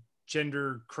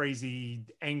 gender crazy,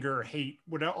 anger, hate,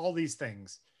 whatever, all these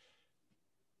things.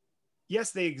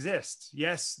 Yes, they exist.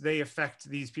 Yes, they affect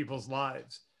these people's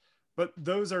lives, but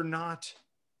those don't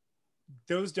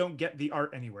get the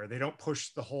art anywhere. They don't push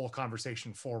the whole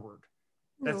conversation forward.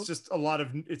 No. That's just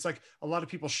it's like a lot of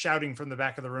people shouting from the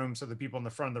back of the room so the people in the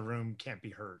front of the room can't be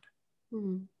heard.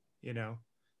 You know?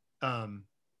 I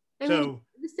mean,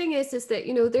 the thing is that,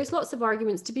 you know, there's lots of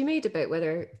arguments to be made about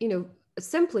whether, you know,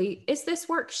 simply, is this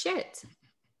work shit?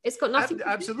 It's got nothing to do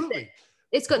absolutely. with it.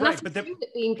 It's got nothing to do with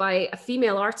it being by a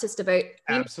female artist about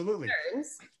absolutely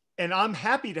concerns. And I'm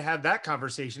happy to have that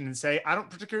conversation and say, I don't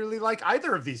particularly like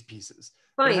either of these pieces.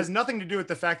 But it has nothing to do with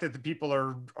the fact that the people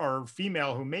are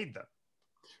female who made them.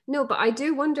 No, but I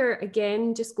do wonder,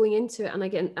 again, just going into it, and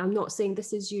again, I'm not saying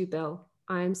this is you, Bill.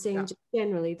 I am saying just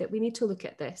generally that we need to look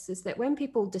at this, is that when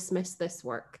people dismiss this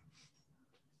work,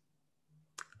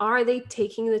 are they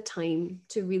taking the time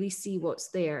to really see what's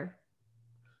there?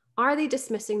 Are they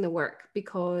dismissing the work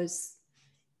because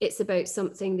it's about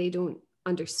something they don't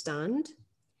understand?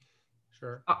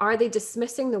 Sure. Are they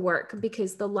dismissing the work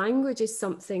because the language is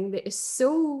something that is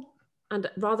so, and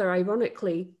rather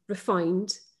ironically,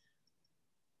 refined,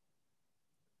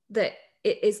 that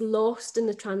it is lost in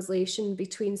the translation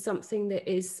between something that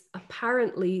is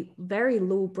apparently very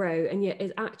lowbrow and yet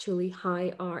is actually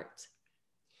high art?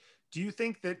 Do you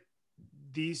think that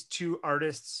these two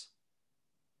artists,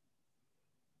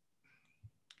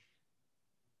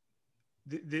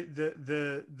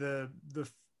 the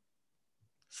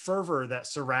fervor that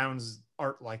surrounds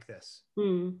art like this,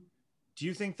 do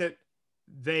you think that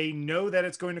they know that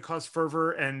it's going to cause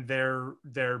fervor and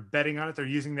they're betting on it? They're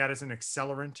using that as an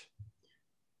accelerant?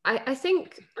 I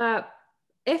think,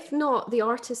 if not the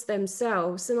artists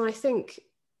themselves, and I think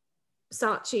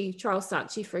Charles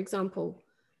Saatchi, for example,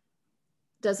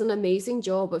 does an amazing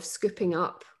job of scooping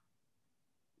up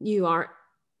new art,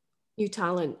 new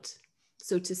talent,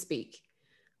 so to speak,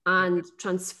 and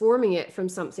transforming it from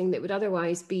something that would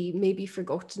otherwise be maybe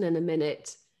forgotten in a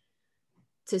minute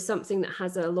to something that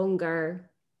has a longer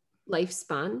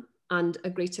lifespan and a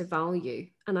greater value.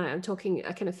 And I'm talking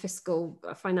a kind of fiscal,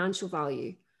 financial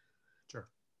value. Sure.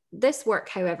 This work,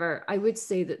 however, I would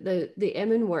say that the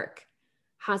Emin work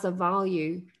has a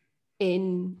value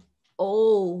in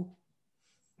all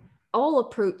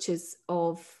approaches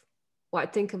of what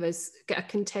I think of as a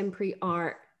contemporary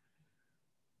art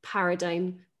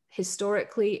paradigm.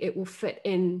 Historically, it will fit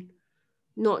in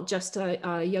not just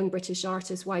a young British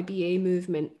artist YBA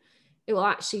movement. It will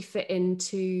actually fit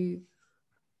into,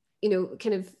 you know,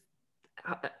 kind of,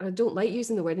 I don't like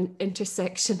using the word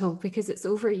intersectional because it's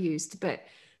overused, but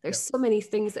there's so many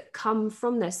things that come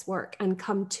from this work and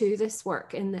come to this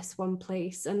work in this one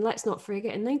place. And let's not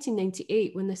forget, in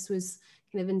 1998, when this was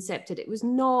kind of incepted, it was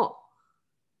not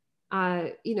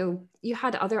You know, you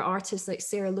had other artists like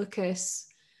Sarah Lucas,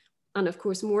 and of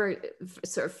course more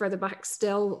sort of further back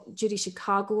still, Judy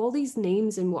Chicago, all these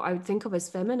names in what I would think of as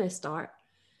feminist art,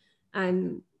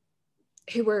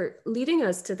 who were leading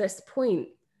us to this point.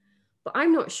 But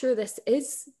I'm not sure this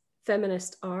is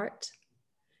feminist art.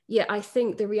 Yet I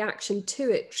think the reaction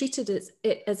to it treated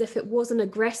it as if it was an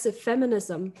aggressive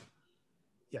feminism.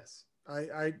 Yes,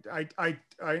 I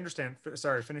understand.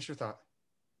 Sorry, finish your thought.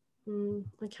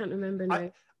 I can't remember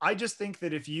now. I just think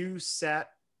that if you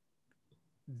sat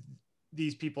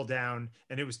these people down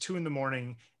and it was 2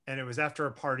 a.m. and it was after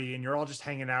a party and you're all just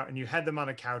hanging out and you had them on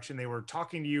a couch and they were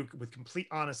talking to you with complete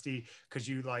honesty because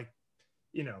you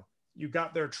you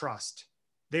got their trust,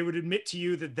 they would admit to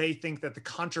you that they think that the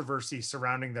controversy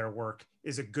surrounding their work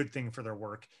is a good thing for their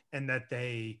work and that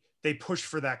they push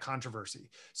for that controversy.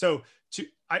 So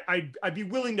I'd be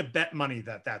willing to bet money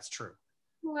that that's true.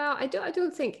 Well, I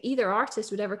don't think either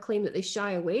artist would ever claim that they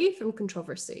shy away from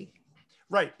controversy.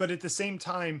 Right, but at the same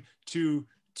time, to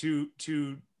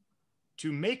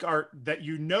make art that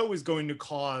you know is going to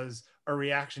cause a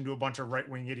reaction to a bunch of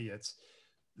right-wing idiots,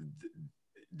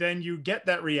 then you get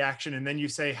that reaction, and then you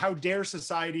say, "How dare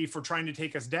society for trying to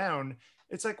take us down?"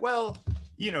 It's like, well,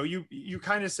 you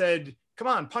kind of said, "Come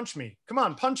on, punch me! Come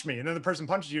on, punch me!" And then the person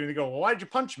punches you, and they go, "Well, why did you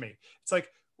punch me?" It's like,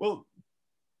 well,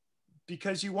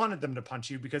 because you wanted them to punch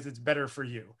you because it's better for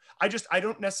you. I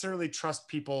don't necessarily trust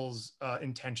people's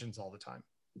intentions all the time.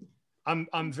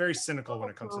 I'm very cynical when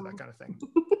it comes to that kind of thing.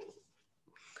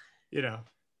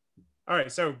 All right,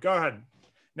 so go ahead.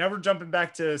 Now we're jumping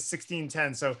back to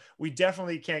 1610. So we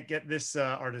definitely can't get this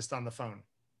artist on the phone.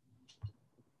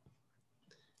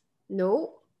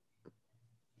 No.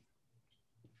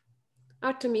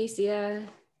 Artemisia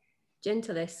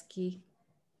Gentileschi.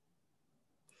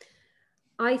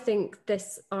 I think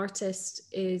this artist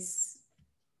is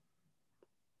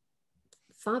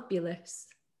fabulous.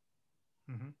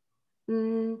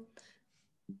 Mm-hmm.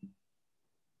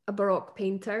 A Baroque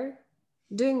painter,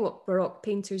 doing what Baroque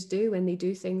painters do when they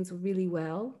do things really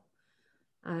well.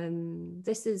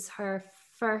 This is her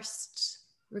first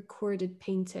recorded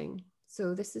painting.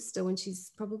 So this is still when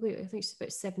she's probably, I think she's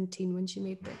about 17 when she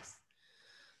made this.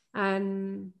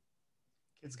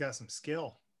 It's got some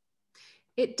skill.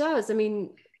 It does. I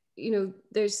mean,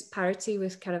 there's parity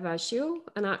with Caravaggio,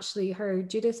 and actually her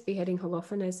Judith beheading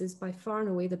Holofernes is by far and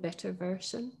away the better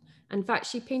version. In fact,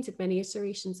 she painted many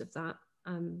iterations of that.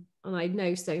 And I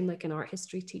now sound like an art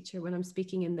history teacher when I'm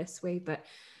speaking in this way, but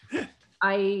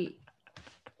I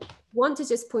want to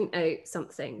just point out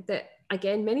something that,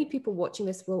 again, many people watching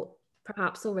this will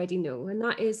perhaps already know, and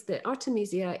that is that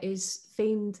Artemisia is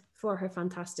famed for her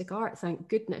fantastic art, thank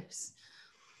goodness.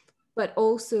 But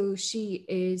also she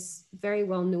is very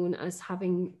well known as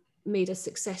having made a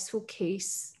successful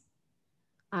case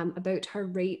about her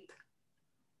rape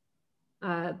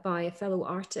by a fellow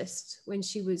artist when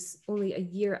she was only a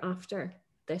year after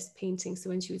this painting, so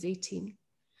when she was 18.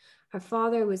 Her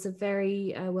father was a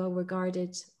very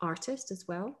well-regarded artist as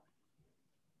well.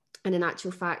 And in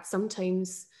actual fact,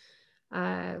 sometimes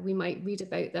we might read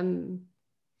about them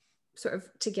sort of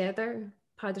together,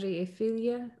 Padre e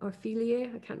Figlia, or Filia,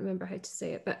 I can't remember how to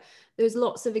say it, but there's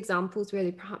lots of examples where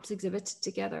they perhaps exhibited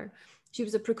together. She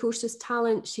was a precocious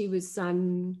talent. She was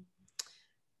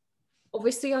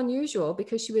obviously unusual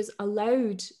because she was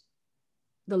allowed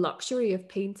the luxury of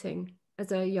painting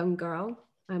as a young girl.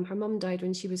 Her mum died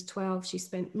when she was 12. She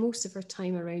spent most of her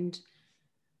time around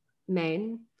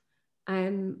men,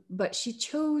 but she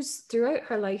chose throughout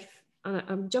her life, and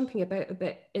I'm jumping about a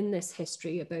bit in this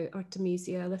history about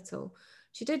Artemisia a little,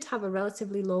 she did have a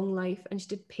relatively long life, and she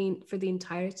did paint for the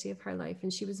entirety of her life,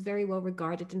 and she was very well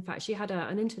regarded. In fact, she had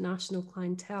an international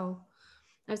clientele.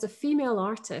 As a female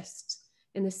artist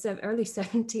in the early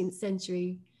 17th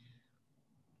century,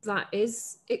 that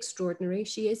is extraordinary.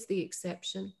 She is the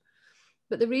exception.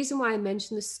 But the reason why I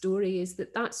mention the story is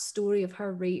that story of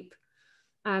her rape,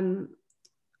 I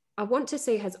want to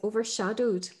say, has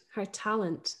overshadowed her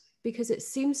talent, because it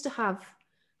seems to have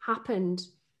happened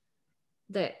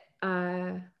that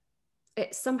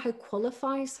it somehow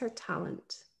qualifies her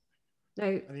talent.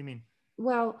 Now, what do you mean?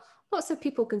 Well, lots of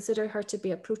people consider her to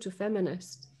be a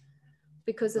proto-feminist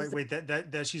because of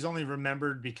that she's only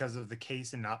remembered because of the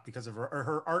case and not because of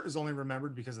her art is only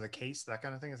remembered because of the case, that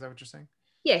kind of thing. Is that what you're saying?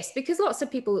 Yes, because lots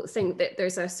of people think that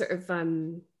there's a sort of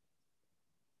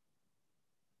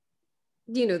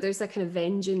there's a kind of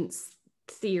vengeance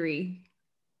theory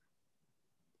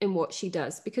in what she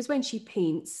does, because when she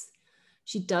paints,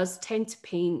 she does tend to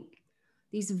paint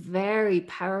these very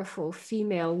powerful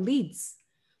female leads,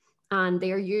 and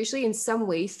they are usually in some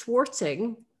way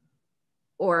thwarting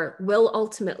or will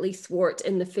ultimately thwart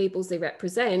in the fables they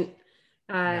represent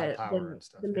male power and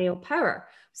stuff, the male power.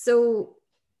 So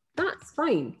that's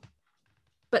fine.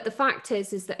 But the fact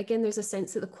is that, again, there's a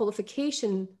sense that the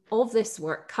qualification of this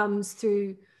work comes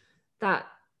through that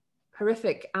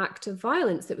horrific act of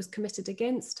violence that was committed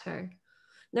against her.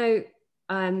 Now,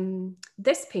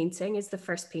 this painting is the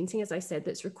first painting, as I said,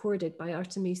 that's recorded by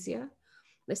Artemisia.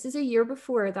 This is a year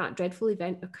before that dreadful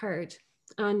event occurred,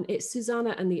 and it's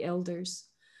Susanna and the Elders.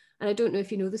 And I don't know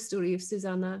if you know the story of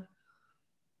Susanna.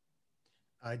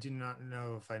 I do not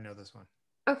know if I know this one.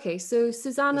 Okay, so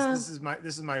Susanna.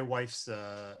 This is my wife's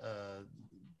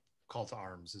call to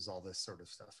arms, is all this sort of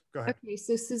stuff. Go ahead. Okay,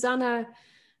 so Susanna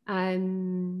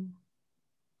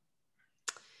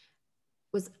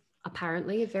was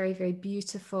apparently a very, very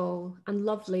beautiful and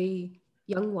lovely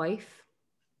young wife,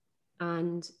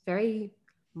 and very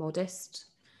modest.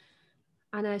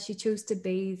 And she chose to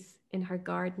bathe in her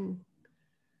garden.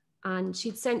 And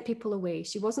she'd sent people away.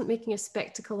 She wasn't making a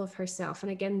spectacle of herself.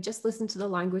 And again, just listen to the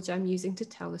language I'm using to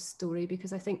tell the story,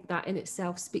 because I think that in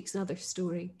itself speaks another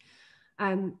story.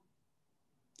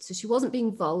 So she wasn't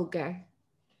being vulgar.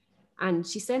 And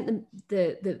she sent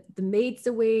the maids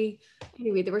away.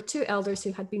 Anyway, there were two elders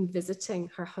who had been visiting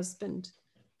her husband,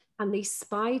 and they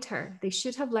spied her. They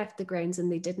should have left the grounds,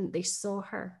 and they didn't. They saw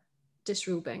her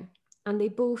disrobing, and they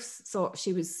both thought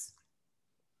she was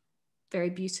very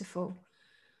beautiful.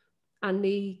 And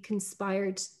they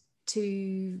conspired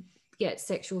to get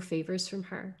sexual favors from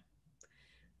her.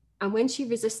 And when she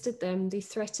resisted them, they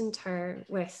threatened her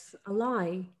with a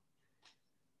lie.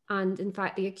 And in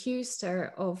fact, they accused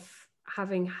her of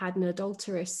having had an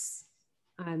adulterous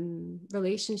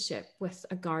relationship with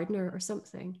a gardener or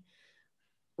something,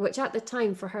 which at the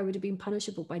time for her would have been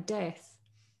punishable by death.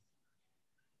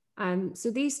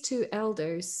 So these two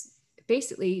elders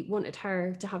basically wanted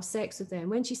her to have sex with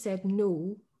them. When she said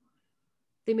no,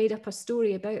 they made up a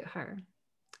story about her.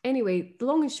 Anyway, the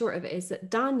long and short of it is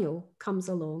that Daniel comes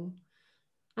along,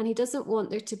 and he doesn't want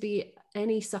there to be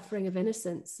any suffering of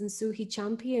innocence. And so he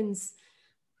champions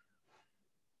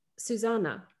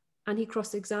Susanna, and he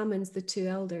cross-examines the two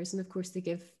elders. And of course they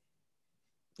give,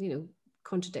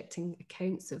 contradicting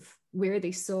accounts of where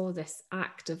they saw this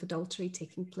act of adultery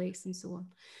taking place and so on.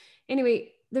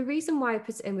 Anyway, the reason why I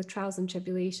put it in with trials and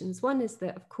tribulations, one is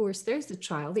that, of course, there's the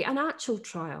trial, an actual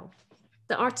trial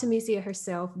that Artemisia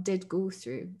herself did go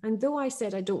through. And though I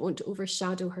said I don't want to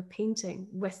overshadow her painting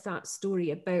with that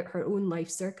story about her own life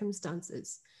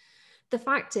circumstances, the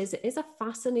fact is it is a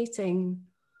fascinating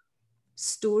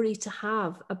story to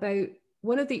have about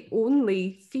one of the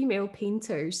only female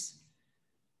painters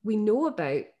we know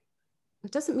about.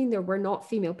 It doesn't mean there were not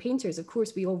female painters. Of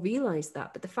course, we all realize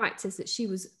that. But the fact is that she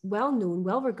was well known,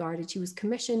 well regarded. She was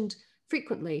commissioned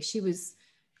frequently. She was,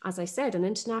 as I said, an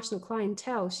international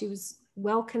clientele. She was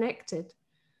well connected.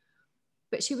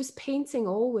 But she was painting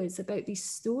always about these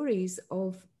stories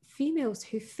of females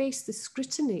who face the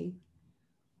scrutiny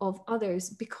of others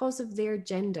because of their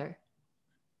gender.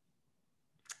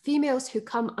 Females who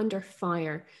come under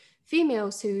fire.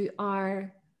 Females who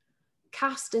are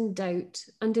cast in doubt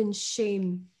and in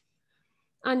shame.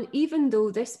 And even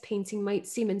though this painting might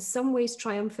seem in some ways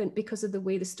triumphant because of the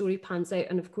way the story pans out,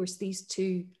 and of course these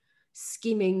two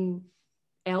scheming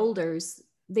elders,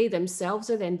 they themselves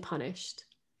are then punished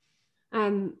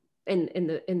in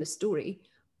the story.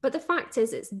 But the fact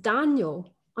is, it's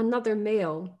Daniel, another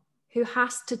male, who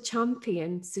has to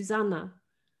champion Susanna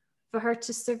for her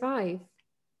to survive.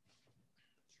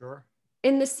 Sure.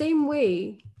 In the same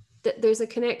way that there's a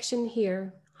connection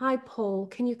here. Hi, Paul,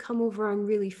 can you come over? I'm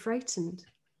really frightened.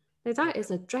 Now that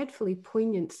is a dreadfully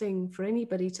poignant thing for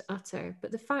anybody to utter.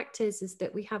 But the fact is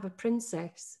that we have a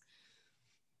princess,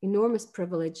 enormous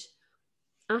privilege,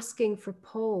 asking for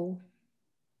Paul,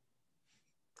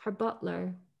 her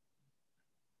butler.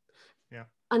 Yeah.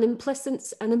 An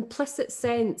implicit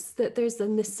sense that there's a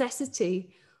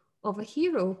necessity of a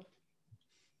hero.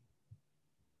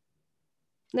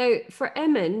 Now, for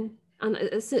Emin, and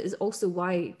this is also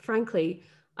why, frankly,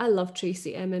 I love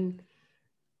Tracey Emin,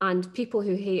 and people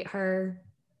who hate her,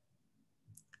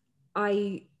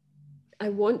 I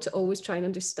want to always try and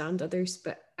understand others,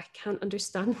 but I can't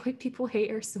understand why people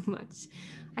hate her so much.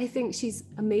 I think she's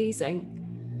amazing.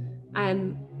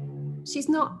 She's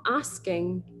not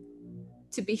asking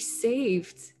to be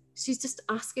saved. She's just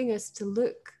asking us to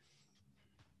look.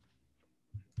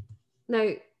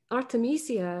 Now,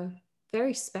 Artemisia,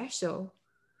 very special,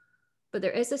 but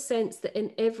there is a sense that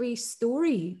in every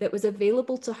story that was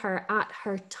available to her at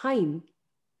her time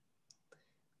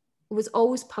was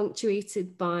always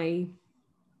punctuated by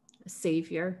a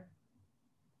savior,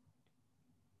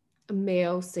 a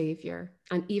male savior.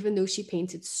 And even though she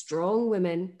painted strong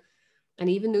women, and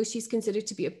even though she's considered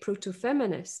to be a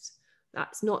proto-feminist,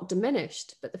 that's not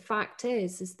diminished. But the fact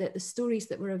is that the stories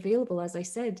that were available, as I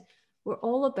said, were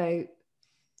all about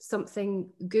something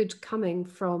good coming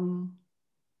from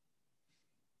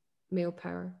male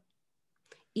power,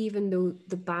 even though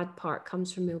the bad part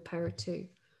comes from male power too.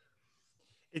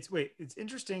 It's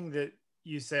interesting that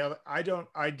you say I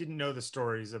didn't know the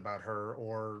stories about her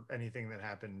or anything that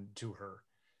happened to her.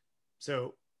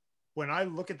 So when I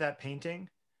look at that painting,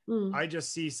 I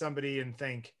just see somebody and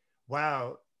think,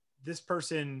 wow, this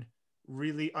person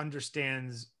really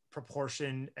understands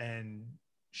proportion and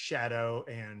shadow,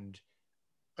 and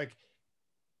like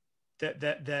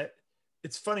that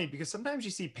it's funny because sometimes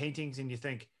you see paintings and you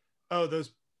think, oh,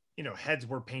 those, you know, heads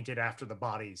were painted after the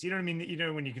bodies. You know what I mean? You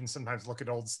know, when you can sometimes look at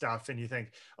old stuff and you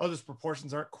think, oh, those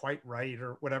proportions aren't quite right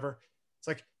or whatever. It's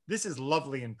like, this is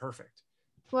lovely and perfect.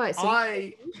 Well, it's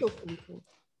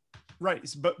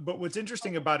right. But what's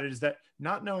interesting about it is that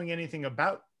not knowing anything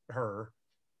about her,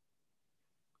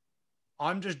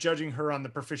 I'm just judging her on the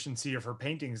proficiency of her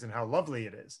paintings and how lovely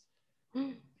it is.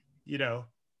 You know?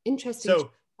 Interesting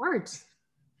words.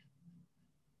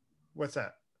 What's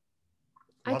that?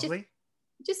 Lovely? I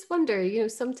just wonder, you know,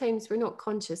 sometimes we're not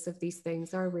conscious of these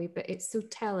things, are we? But it's so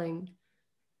telling.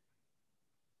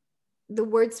 The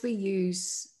words we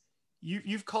use.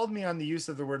 You've called me on the use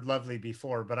of the word lovely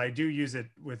before, but I do use it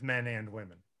with men and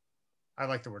women. I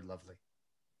like the word lovely.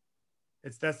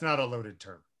 That's not a loaded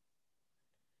term.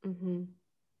 Mm-hmm.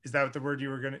 Is that what the word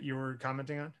you were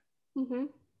commenting on? Mm-hmm.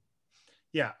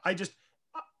 Yeah,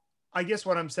 I guess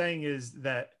what I'm saying is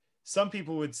that some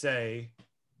people would say,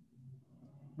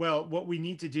 well, what we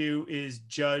need to do is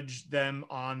judge them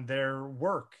on their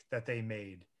work that they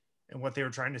made and what they were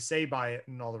trying to say by it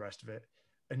and all the rest of it,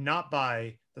 and not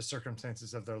by the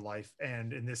circumstances of their life.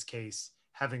 And in this case,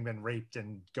 having been raped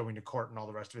and going to court and all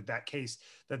the rest of it, that case,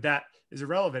 that is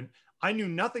irrelevant. I knew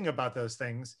nothing about those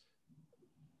things,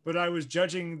 but I was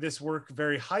judging this work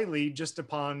very highly just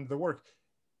upon the work.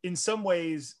 In some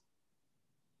ways,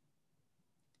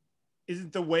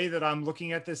 isn't the way that I'm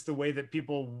looking at this the way that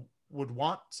people would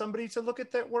want somebody to look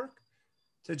at that work,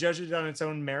 to judge it on its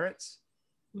own merits?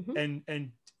 Mm-hmm.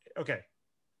 And okay,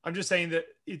 I'm just saying that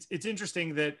it's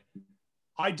interesting that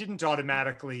I didn't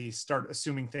automatically start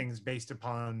assuming things based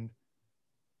upon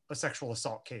a sexual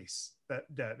assault case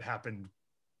that happened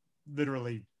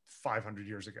literally 500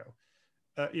 years ago,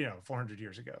 400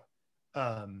 years ago.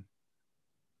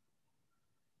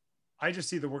 I just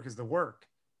see the work as the work.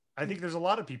 I think there's a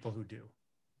lot of people who do.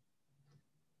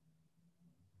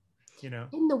 You know,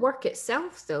 in the work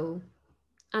itself, though,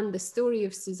 and the story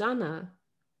of Susanna,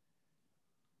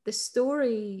 the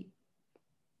story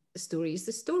is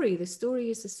the story. The story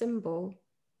is a symbol.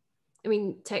 I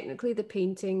mean, technically, the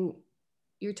painting,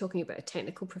 you're talking about a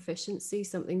technical proficiency,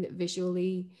 something that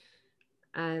visually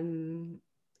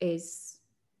is,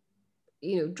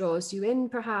 you know, draws you in,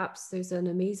 perhaps. There's an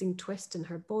amazing twist in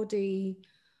her body,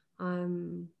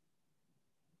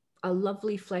 a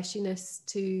lovely fleshiness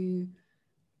to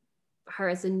her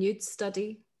as a nude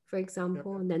study, for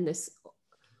example. Yep. And then this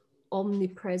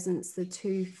omnipresence, the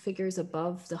two figures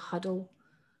above, the huddle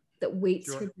that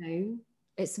weights her down.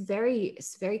 It's very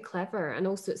clever, and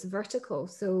also it's vertical.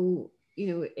 So, you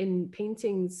know, in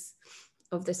paintings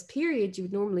of this period, you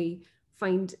would normally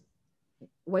find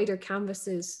wider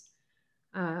canvases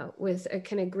with a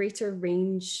kind of greater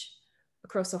range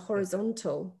across a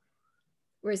horizontal.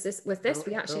 Whereas we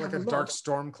actually have like a dark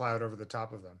storm cloud over the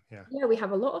top of them. Yeah, we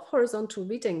have a lot of horizontal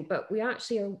reading, but we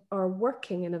actually are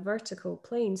working in a vertical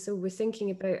plane. So we're thinking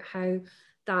about how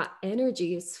that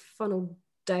energy is funneled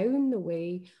down the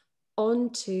way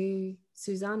onto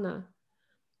Susanna.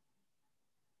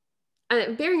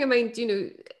 And bearing in mind, you know,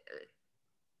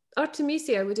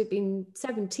 Artemisia would have been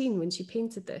 17 when she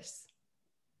painted this.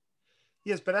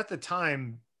 Yes, but at the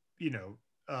time, you know,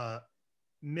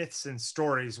 myths and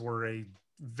stories were a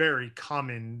very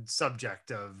common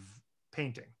subject of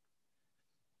painting.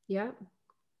 Yeah.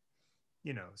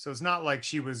 You know, so it's not like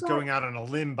she was going out on a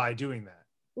limb by doing that.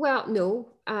 Well, no,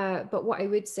 but what I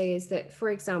would say is that,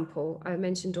 for example, I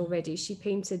mentioned already, she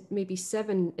painted maybe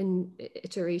 7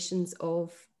 iterations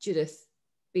of Judith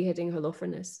beheading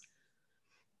Holofernes.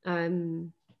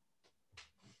 And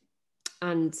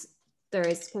there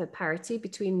is kind of parity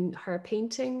between her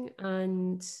painting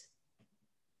and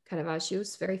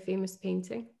Caravaggio's very famous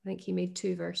painting. I think he made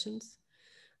 2 versions.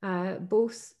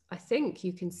 Both, I think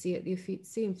you can see at the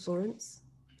Uffizi in Florence.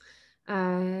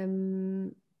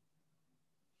 It's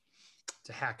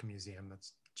a hack museum.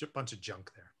 That's a bunch of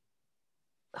junk there.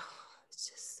 Oh, it's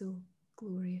just so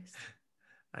glorious.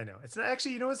 I know. It's not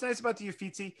actually, you know what's nice about the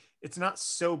Uffizi? It's not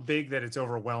so big that it's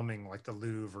overwhelming like the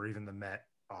Louvre or even the Met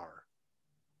are.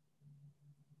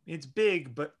 It's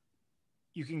big, but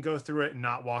you can go through it and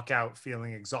not walk out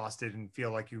feeling exhausted and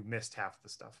feel like you missed half the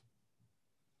stuff.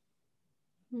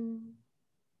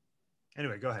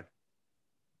 Anyway, go ahead.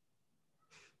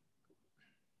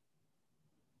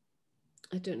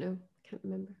 I don't know. Can't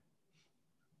remember.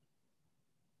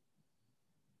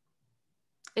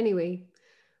 Anyway,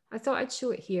 I thought I'd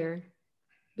show it here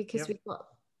because we've got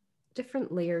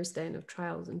different layers then of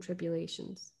trials and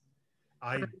tribulations.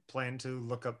 I plan to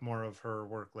look up more of her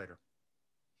work later.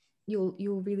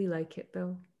 You'll really like it,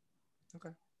 Bill.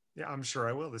 Okay. Yeah, I'm sure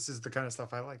I will. This is the kind of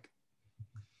stuff I like.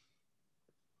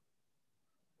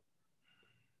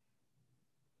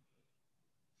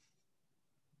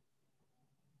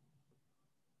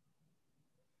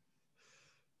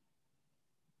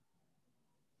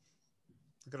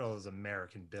 Look at all those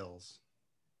American bills.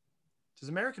 Does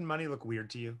American money look weird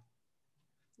to you?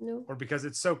 No. Or because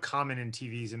it's so common in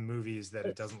TVs and movies that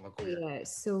it doesn't look weird? Yeah,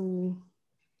 it's so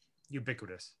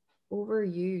ubiquitous.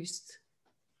 Overused.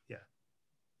 Yeah.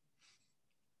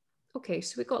 Okay,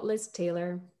 so we got Liz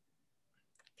Taylor.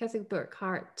 Kathe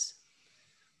Burkhart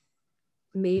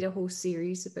made a whole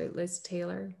series about Liz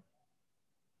Taylor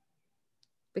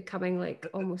becoming like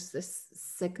almost this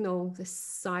signal, this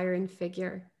siren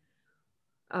figure,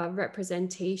 a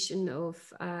representation of,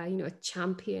 a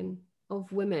champion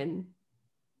of women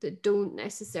that don't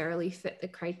necessarily fit the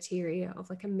criteria of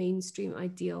like a mainstream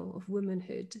ideal of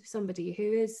womanhood. Somebody who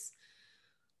is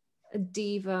a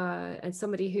diva and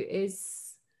somebody who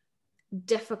is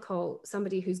difficult,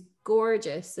 somebody who's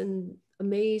gorgeous and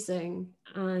amazing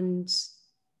and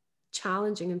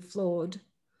challenging and flawed.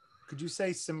 Could you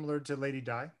say similar to Lady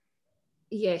Di?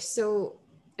 Yes. So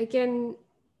again,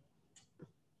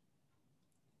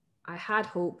 I had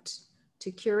hoped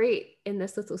to curate in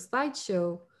this little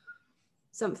slideshow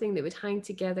something that would hang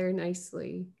together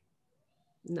nicely,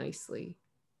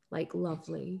 like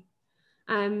lovely.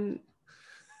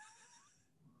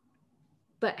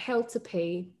 But Hell to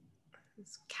Pay,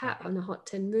 it's Cat on a Hot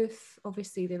Tin Roof.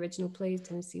 Obviously, the original play is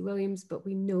Tennessee Williams, but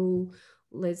we know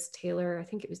Liz Taylor, I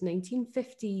think it was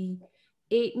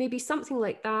 1958, maybe something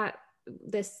like that.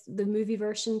 The movie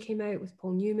version came out with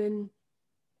Paul Newman.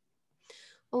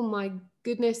 Oh my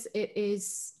goodness, it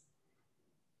is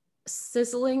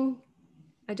sizzling.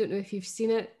 I don't know if you've seen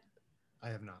it. I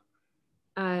have not.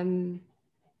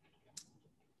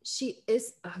 She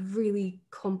is a really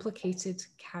complicated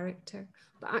character,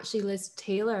 but actually Liz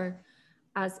Taylor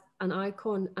as an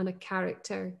icon and a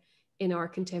character in our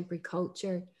contemporary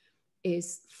culture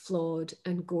is flawed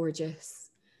and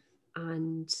gorgeous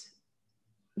and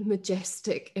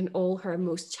majestic in all her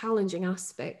most challenging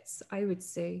aspects, I would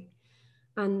say.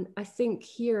 And I think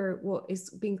here what is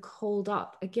being called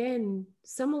up, again,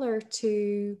 similar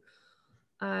to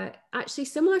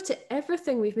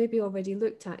everything we've maybe already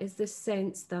looked at, is this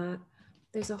sense that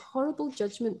there's a horrible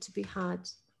judgment to be had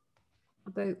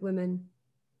about women,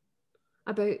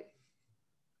 about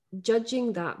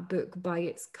judging that book by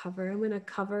its cover. And when a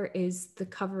cover is the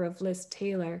cover of Liz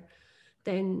Taylor,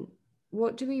 then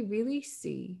what do we really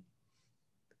see?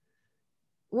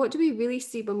 What do we really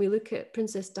see when we look at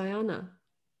Princess Diana?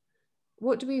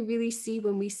 What do we really see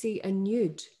when we see a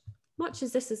nude? Much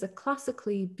as this is a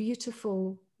classically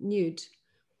beautiful nude,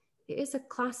 it is a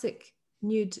classic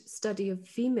nude study of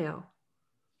female.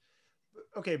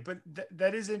 Okay, but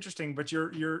that is interesting. But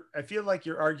I feel like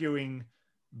you're arguing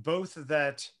both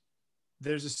that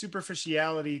there's a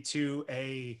superficiality to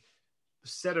a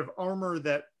set of armor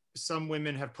that some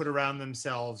women have put around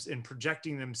themselves in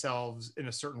projecting themselves in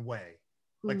a certain way,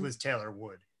 like Liz Taylor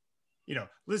would. You know,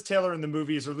 Liz Taylor in the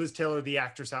movies or Liz Taylor, the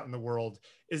actress out in the world,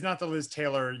 is not the Liz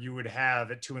Taylor you would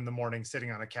have at 2 a.m.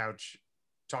 sitting on a couch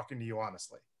talking to you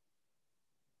honestly.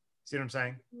 See what I'm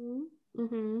saying?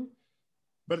 Mm-hmm.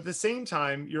 But at the same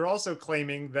time, you're also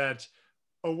claiming that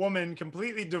a woman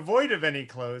completely devoid of any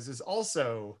clothes is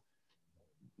also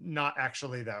not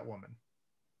actually that woman.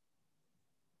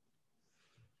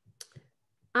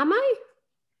 Am I?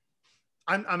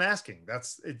 I'm asking.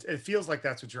 It feels like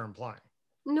that's what you're implying.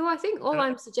 No, I think all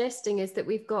I'm suggesting is that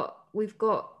we've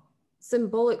got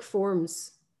symbolic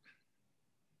forms.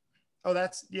 Oh,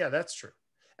 that's true.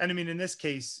 And I mean, in this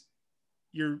case,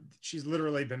 she's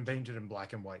literally been painted in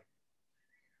black and white.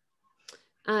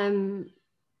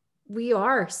 We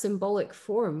are symbolic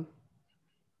form.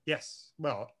 Yes.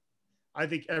 Well, I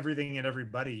think everything and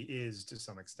everybody is to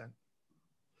some extent.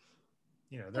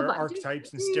 You know, there are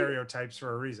archetypes and stereotypes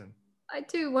for a reason. I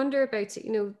do wonder about it.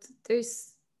 You know,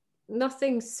 there's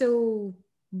nothing so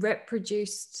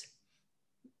reproduced,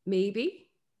 maybe,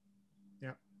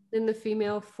 in the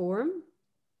female form.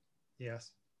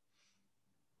 Yes.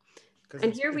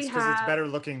 And here we have, it's better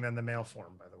looking than the male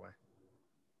form, by the way.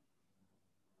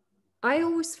 I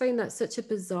always find that such a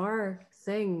bizarre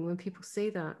thing when people say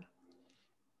that.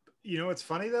 You know, it's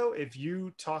funny though, if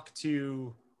you talk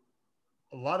to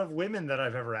a lot of women that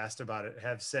I've ever asked about it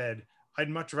have said, I'd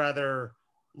much rather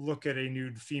look at a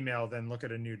nude female than look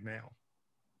at a nude male.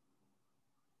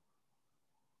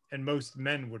 And most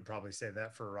men would probably say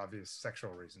that for obvious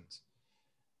sexual reasons.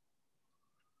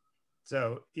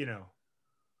 So, you know,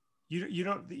 you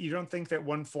don't think that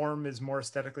one form is more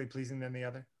aesthetically pleasing than the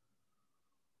other?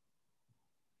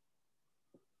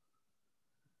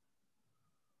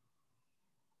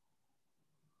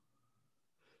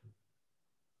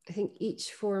 I think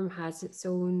each form has its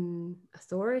own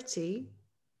authority.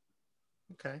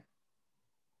 Okay.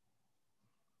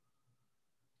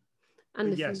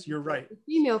 And yes, you're right. The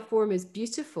female form is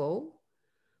beautiful,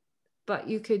 but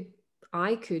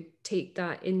I could take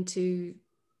that into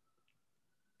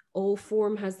all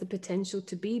form has the potential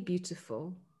to be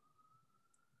beautiful.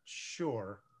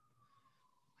 Sure.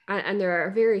 And there are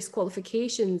various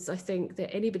qualifications, I think,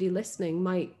 that anybody listening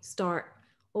might start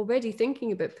already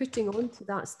thinking about putting onto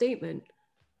that statement.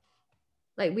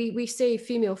 Like we say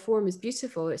female form is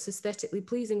beautiful, it's aesthetically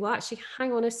pleasing. Well, actually,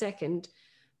 hang on a second.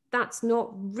 That's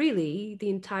not really the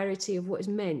entirety of what is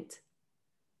meant.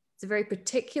 It's a very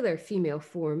particular female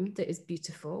form that is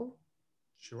beautiful.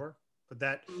 Sure. But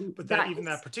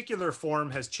that particular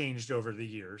form has changed over the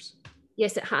years.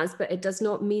 Yes, it has, but it does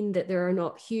not mean that there are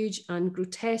not huge and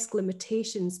grotesque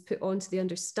limitations put onto the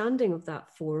understanding of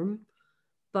that form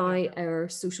by our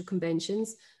social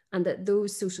conventions, and that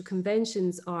those social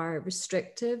conventions are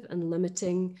restrictive and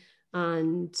limiting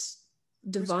and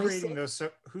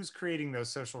divisive. Who's creating those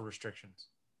social restrictions?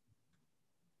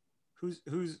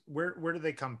 Where do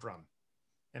they come from,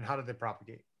 and how do they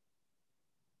propagate?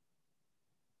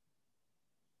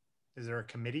 Is there a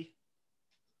committee?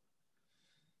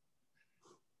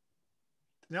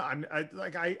 No,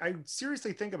 I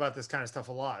seriously think about this kind of stuff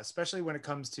a lot, especially when it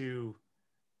comes to,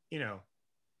 you know,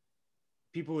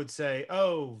 people would say,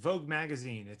 oh, Vogue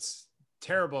magazine, it's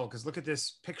terrible because look at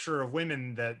this picture of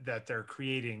women that they're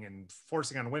creating and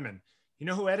forcing on women. You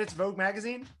know who edits Vogue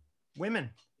magazine? Women.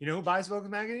 You know who buys Vogue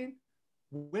magazine?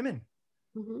 Women.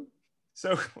 Mm-hmm.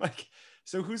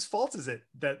 So whose fault is it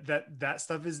that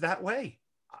stuff is that way?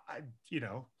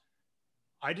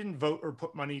 I didn't vote or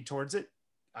put money towards it.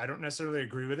 I don't necessarily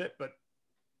agree with it, but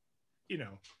you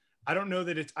know, I don't know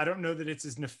that it's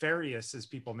as nefarious as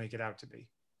people make it out to be.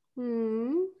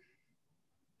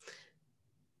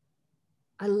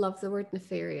 I love the word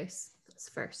nefarious. That's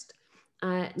first.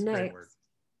 Next,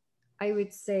 I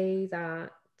would say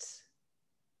that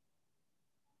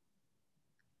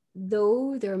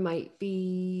though there might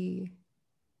be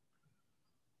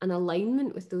an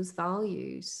alignment with those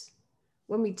values,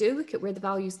 when we do look at where the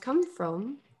values come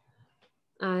from,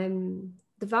 the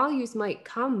values might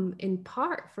come in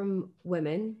part from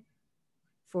women,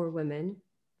 for women,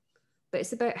 but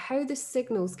it's about how the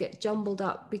signals get jumbled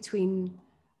up between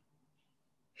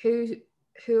who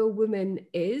a woman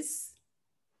is,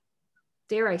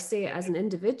 dare I say it, as an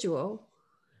individual,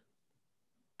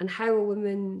 and how a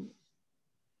woman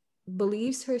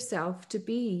believes herself to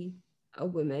be a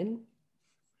woman.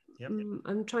 Yep.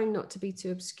 I'm trying not to be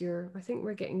too obscure. I think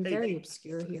we're getting very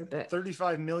obscure here, but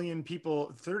 35 million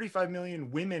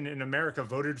women in America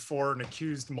voted for an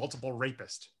accused multiple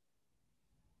rapist.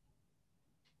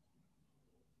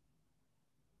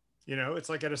 You know, it's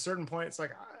like at a certain point, it's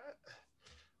like,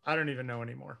 I don't even know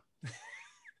anymore.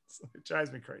 It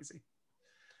drives me crazy.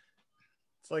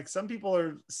 It's like some people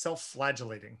are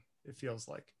self-flagellating, it feels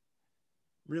like.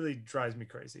 Really drives me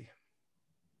crazy.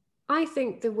 I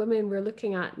think the women we're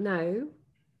looking at now,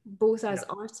 both as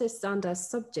artists and as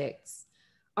subjects,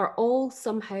 are all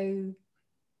somehow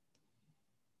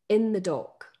in the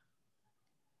dock.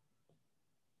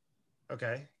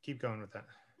 Okay, keep going with that.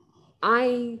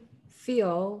 I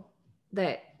feel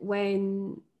that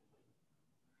when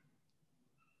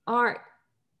art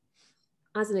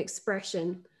as an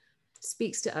expression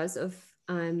speaks to us of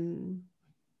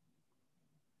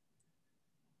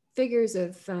figures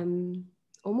of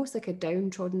almost like a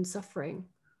downtrodden suffering,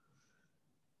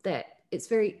 that it's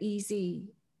very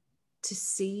easy to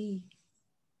see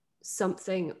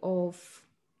something of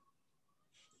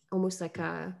almost like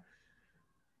a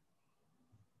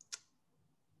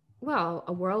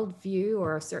worldview,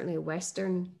 or certainly a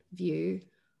Western view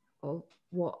of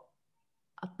what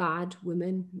a bad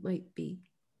woman might be.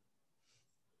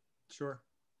 Sure.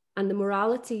 And the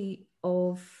morality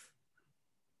of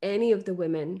any of the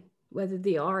women whether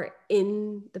they are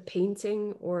in the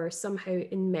painting or somehow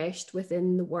enmeshed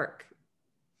within the work,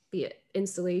 be it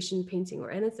installation, painting, or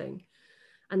anything.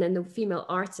 And then the female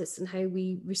artists and how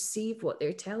we receive what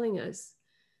they're telling us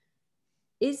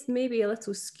is maybe a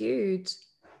little skewed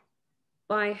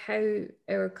by how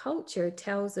our culture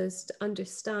tells us to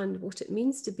understand what it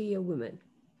means to be a woman.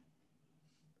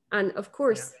 And of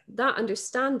course, that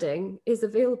understanding is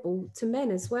available to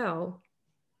men as well.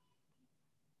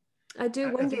 I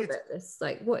do wonder about this,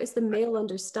 like, what is the male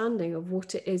understanding of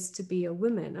what it is to be a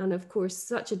woman? And of course,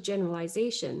 such a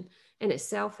generalization in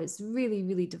itself is really,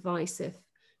 really divisive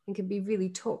and can be really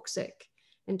toxic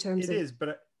in terms of. It is,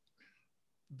 but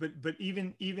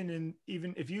even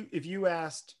if you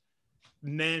asked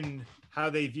men how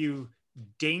they view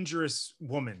dangerous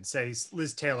woman, say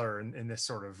Liz Taylor in this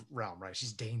sort of realm, right?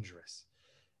 She's dangerous.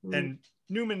 And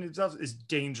Newman himself is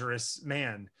dangerous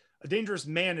man. A dangerous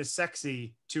man is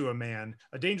sexy to a man.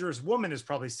 A dangerous woman is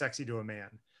probably sexy to a man.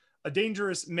 A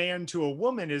dangerous man to a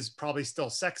woman is probably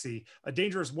still sexy. A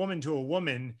dangerous woman to a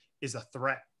woman is a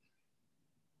threat.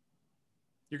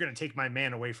 You're going to take my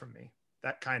man away from me.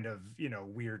 That kind of,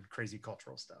 weird, crazy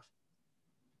cultural stuff.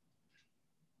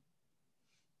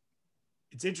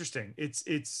 It's interesting.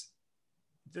 It's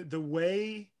the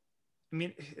way,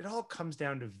 it all comes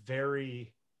down to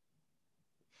very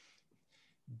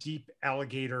deep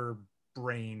alligator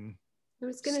brain. I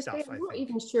was going to say, I'm not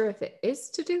even sure if it is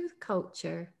to do with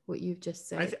culture, what you've just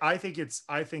said. I think it's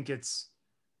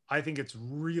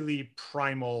really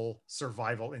primal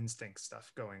survival instinct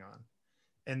stuff going on,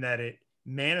 and that it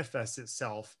manifests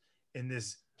itself in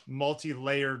this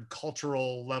multi-layered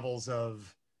cultural levels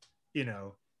of,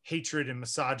 hatred and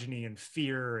misogyny and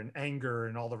fear and anger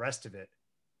and all the rest of it.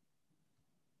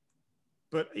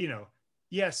 But,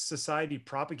 yes, society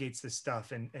propagates this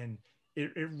stuff and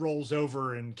it rolls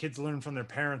over and kids learn from their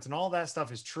parents and all that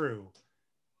stuff is true.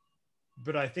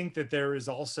 But I think that there is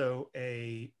also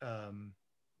a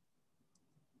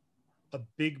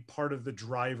big part of the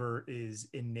driver is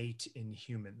innate in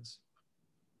humans.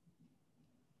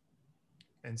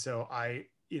 And so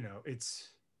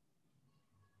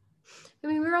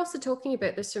we're also talking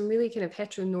about this from really kind of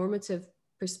heteronormative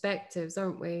perspectives,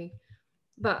 aren't we?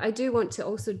 But I do want to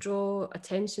also draw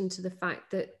attention to the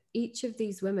fact that each of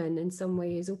these women in some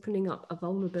way is opening up a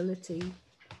vulnerability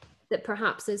that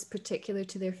perhaps is particular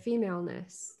to their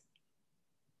femaleness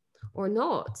or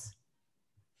not.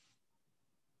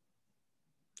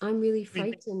 I'm really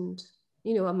frightened.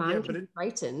 A man can be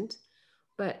frightened,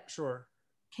 but sure.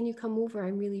 Can you come over?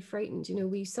 I'm really frightened.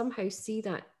 We somehow see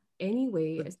that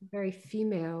anyway as very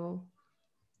female.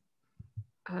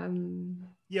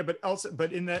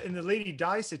 But in the Lady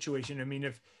Di situation,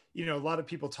 if a lot of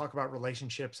people talk about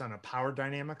relationships on a power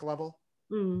dynamic level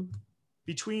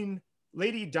between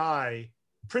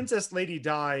Princess Lady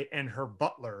Di and her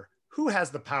butler, who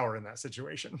has the power in that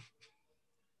situation?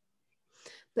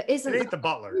 But it ain't the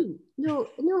butler. No,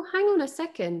 hang on a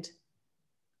second.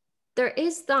 There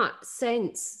is that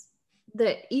sense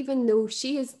that even though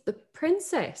she is the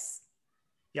princess,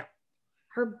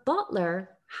 her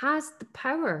butler has the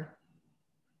power.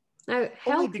 Now,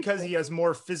 only because he has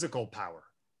more physical power.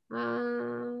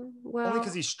 Well, only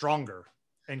because he's stronger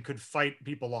and could fight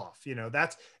people off. But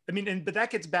that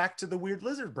gets back to the weird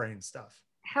lizard brain stuff.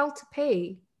 Hell to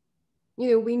Pay.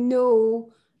 We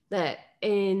know that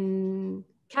in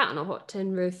Cat on a Hot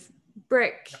Tin Roof,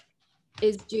 Brick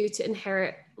is due to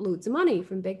inherit loads of money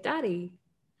from Big Daddy.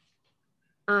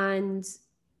 And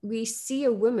we see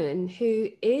a woman who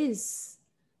is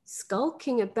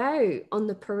skulking about on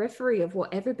the periphery of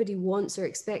what everybody wants or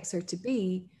expects her to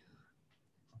be.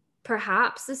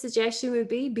 Perhaps the suggestion would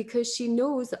be because she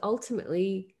knows that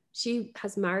ultimately she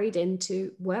has married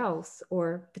into wealth,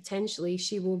 or potentially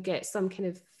she will get some kind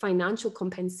of financial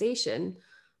compensation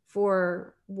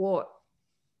for what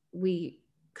we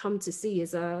come to see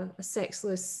as a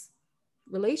sexless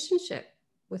relationship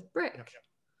with Brick.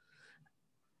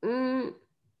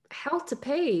 Hell to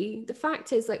Pay, the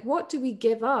fact is, like, what do we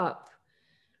give up?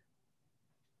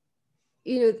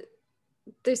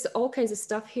 There's all kinds of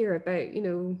stuff here about,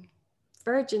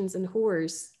 virgins and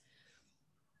whores.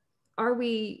 Are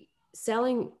we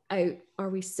selling out? Are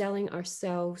we selling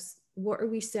ourselves? What are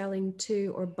we selling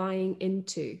to or buying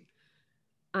into?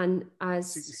 And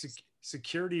as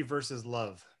security versus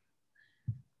love.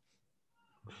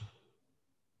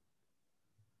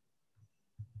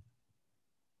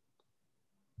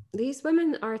 These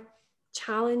women are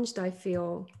challenged, I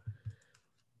feel,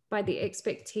 by the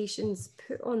expectations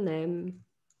put on them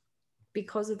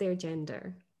because of their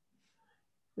gender.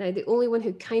 Now, the only one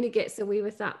who kind of gets away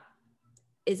with that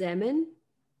is Emin,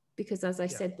 because as I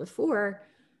said before,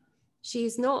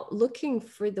 she's not looking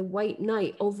for the white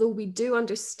knight, although we do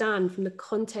understand from the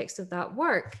context of that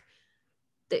work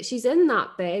that she's in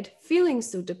that bed feeling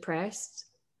so depressed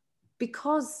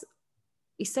because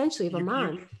essentially of a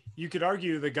man. You could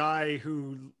argue the guy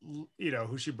who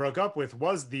she broke up with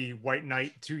was the white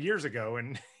knight 2 years ago,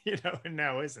 and and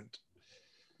now isn't.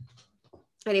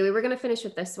 Anyway, we're going to finish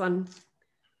with this one.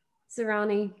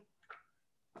 Sirani.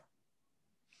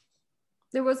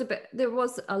 There was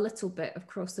a little bit of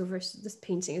crossover. This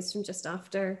painting is from just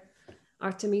after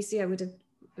Artemisia would have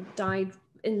died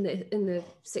in the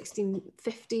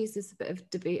 1650s. There's a bit of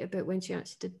debate about when she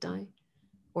actually did die,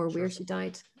 or where she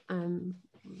died.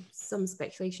 Some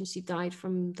speculation she died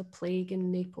from the plague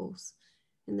in Naples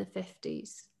in the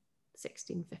 50s,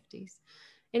 1650s.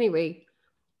 Anyway,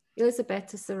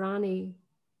 Elisabetta Sirani,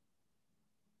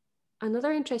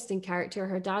 another interesting character.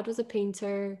 Her dad was a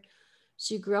painter.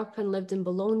 She grew up and lived in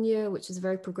Bologna, which is a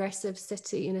very progressive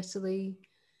city in Italy.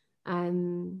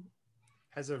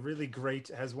 Has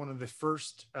one of the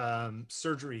first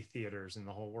surgery theaters in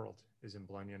the whole world is in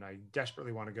Bologna, and I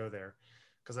desperately want to go there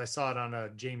because I saw it on a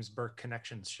James Burke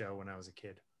Connections show when I was a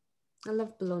kid. I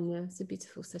love Bologna. It's a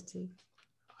beautiful city.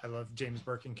 I love James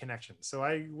Burke and Connections. So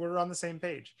we're on the same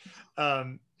page.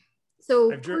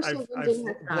 So I've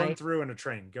blown through in a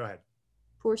train. Go ahead.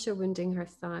 Portia wounding her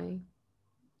thigh.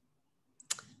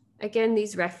 Again,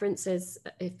 these references,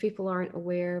 if people aren't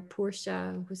aware,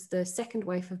 Portia was the second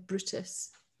wife of Brutus,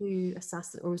 who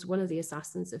was one of the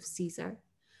assassins of Caesar.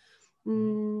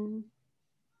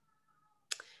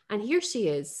 And here she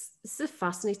is. This is a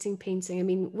fascinating painting. I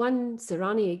mean,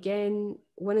 Sirani, again,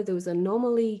 one of those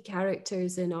anomaly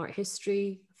characters in art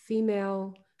history,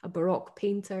 female, a Baroque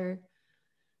painter.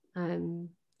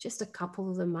 Just a couple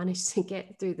of them managed to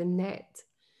get through the net.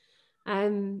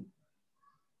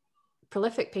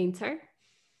 Prolific painter.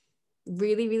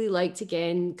 Really, really liked,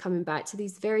 again, coming back to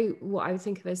these what I would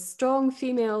think of as strong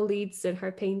female leads in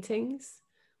her paintings.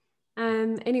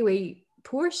 Anyway,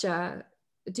 Portia.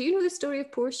 Do you know the story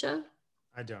of Portia?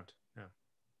 I don't. No.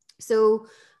 So,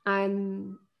 by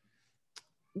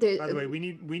the way, we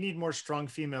need more strong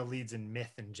female leads in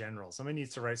myth in general. Somebody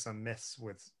needs to write some myths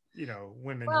with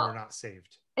women who are not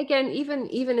saved. Again,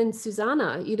 even in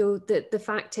Susanna, the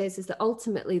fact is that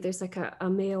ultimately there's like a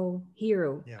male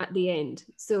hero at the end.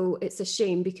 So it's a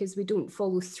shame because we don't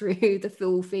follow through the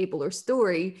full fable or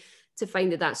story to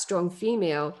find that strong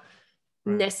female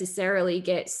necessarily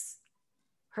gets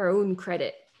her own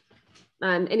credit.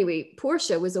 Anyway,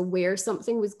 Portia was aware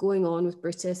something was going on with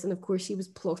Brutus, and of course he was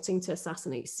plotting to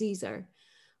assassinate Caesar,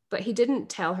 but he didn't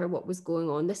tell her what was going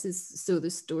on. This is so the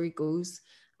story goes.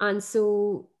 And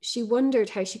so she wondered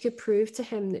how she could prove to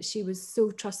him that she was so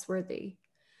trustworthy.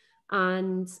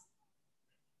 And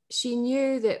she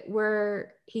knew that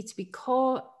were he to be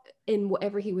caught in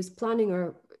whatever he was planning,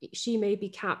 or she may be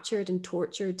captured and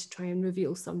tortured to try and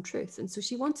reveal some truth. And so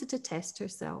she wanted to test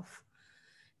herself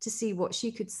to see what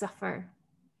she could suffer.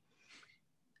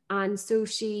 And so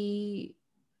she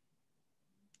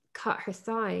cut her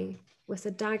thigh with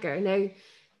a dagger. Now,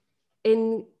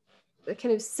 in the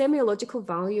kind of semiological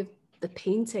value of the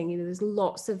painting, there's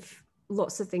lots of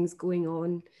things going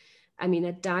on. I mean,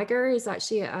 a dagger is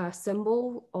actually a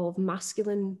symbol of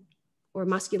masculine or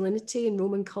masculinity in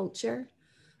Roman culture.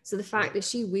 So the fact that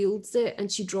she wields it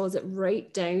and she draws it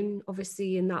right down,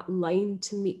 obviously in that line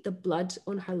to meet the blood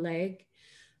on her leg.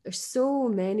 There's so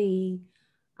many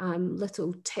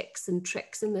little ticks and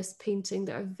tricks in this painting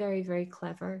that are very, very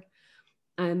clever.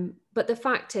 But the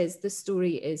fact is, the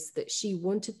story is that she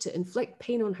wanted to inflict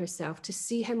pain on herself to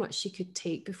see how much she could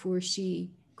take before she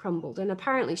crumbled. And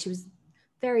apparently she was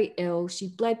very ill. She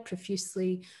bled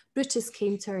profusely. Brutus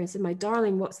came to her and said, "My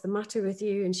darling, what's the matter with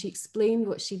you?" And she explained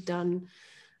what she'd done.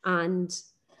 And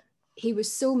he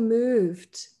was so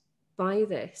moved by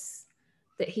this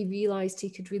that he realized he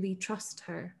could really trust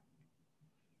her.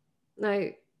 Now,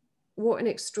 what an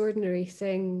extraordinary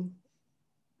thing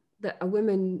that a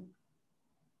woman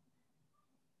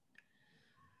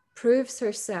proves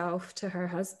herself to her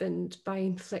husband by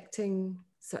inflicting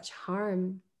such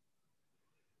harm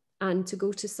and to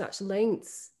go to such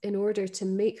lengths in order to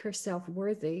make herself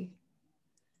worthy.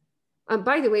 And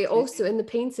by the way, also in the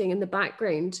painting, in the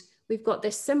background, we've got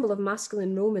this symbol of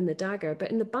masculine Rome in the dagger, but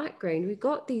in the background, we've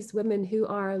got these women who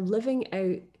are living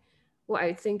out what I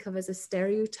would think of as a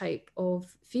stereotype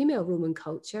of female Roman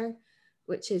culture,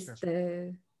 which is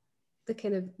the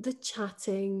kind of the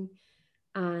chatting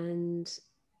and,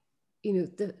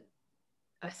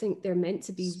 I think they're meant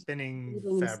to be spinning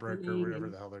fabric or whatever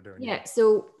the hell they're doing. Yeah.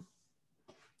 So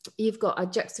you've got a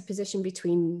juxtaposition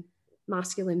between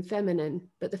masculine, feminine,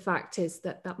 but the fact is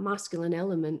that that masculine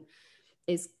element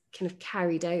is Yeah. kind of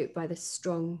carried out by this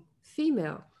strong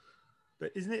female.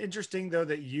 But isn't it interesting though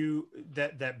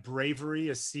that that bravery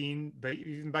is seen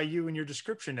even by you in your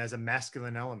description as a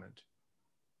masculine element?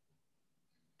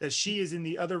 That she is in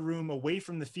the other room away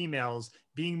from the females,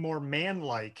 being more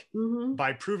man-like Mm-hmm.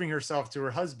 by proving herself to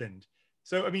her husband.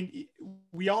 So, I mean,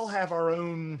 we all have our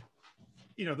own,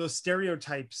 those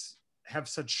stereotypes have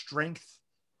such strength.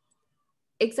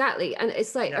 Exactly. And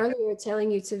it's like Yeah. earlier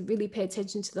telling you to really pay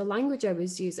attention to the language I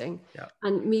was using, Yeah.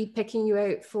 and me picking you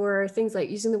out for things like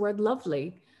using the word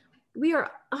lovely. We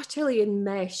are utterly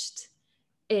enmeshed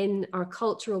in our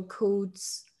cultural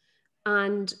codes,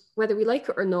 and whether we like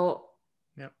it or not,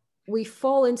 Yep. we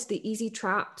fall into the easy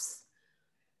traps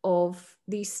of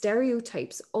these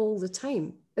stereotypes all the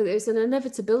time. There's an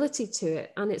inevitability to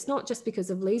it, and it's not just because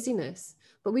of laziness,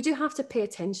 but we do have to pay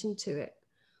attention to it.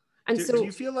 And do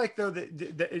you feel like though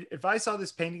that if I saw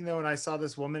this painting though and I saw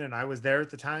this woman and I was there at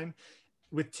the time,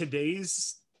 with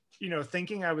today's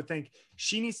thinking, I would think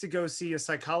she needs to go see a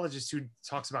psychologist who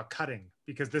talks about cutting,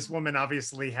 because this woman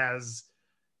obviously has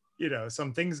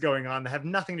some things going on that have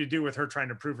nothing to do with her trying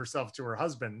to prove herself to her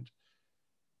husband.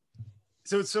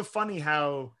 So it's so funny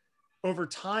how over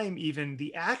time, even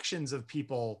the actions of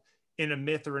people in a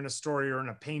myth or in a story or in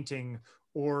a painting,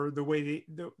 or the way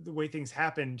the way things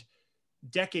happened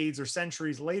decades or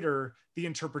centuries later, the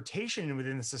interpretation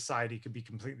within the society could be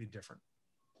completely different.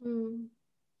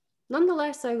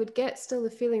 Nonetheless, I would get still the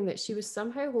feeling that she was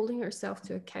somehow holding herself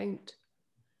to account.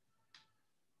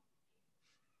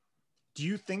 Do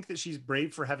you think that she's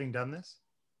brave for having done this?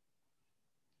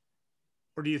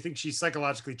 Or do you think she's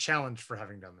psychologically challenged for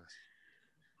having done this?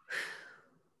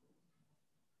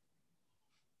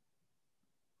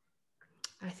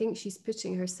 I think she's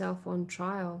putting herself on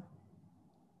trial.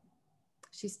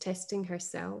 She's testing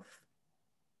herself.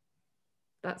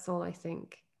 That's all I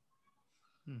think.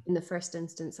 In the first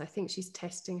instance, I think she's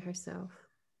testing herself.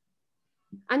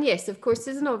 And yes, of course,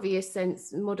 there's an obvious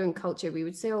sense in modern culture, we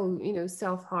would say, oh,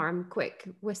 self-harm, quick,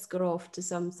 whisk her off to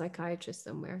some psychiatrist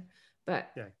somewhere.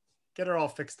 But yeah, get her all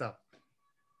fixed up.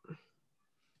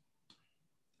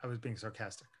 I was being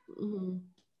sarcastic. Mm-hmm.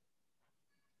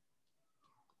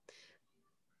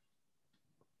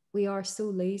 We are so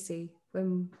lazy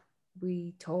when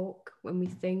we talk, when we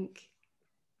think.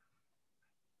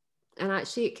 And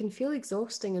actually, it can feel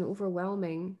exhausting and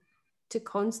overwhelming to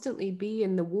constantly be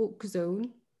in the woke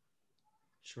zone.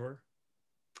 Sure.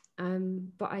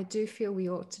 But I do feel we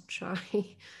ought to try.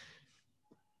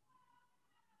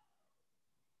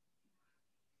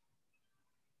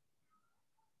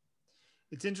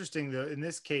 It's interesting, though, in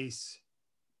this case,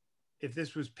 if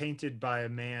this was painted by a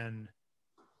man,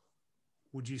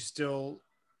 would you still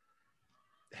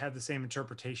have the same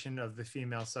interpretation of the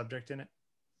female subject in it?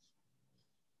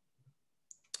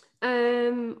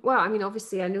 Well, I mean,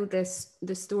 obviously, I know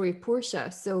the story of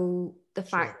Portia. So the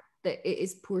fact that it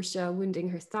is Portia wounding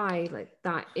her thigh, like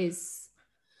that is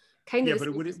kind of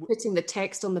putting the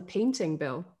text on the painting,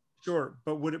 Bill. Sure,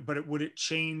 but would it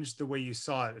change the way you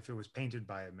saw it if it was painted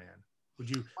by a man? Would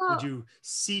you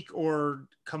seek or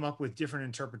come up with different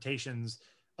interpretations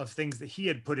of things that he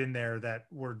had put in there that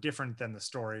were different than the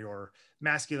story, or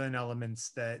masculine elements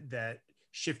that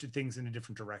shifted things in a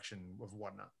different direction of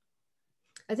whatnot?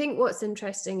 I think what's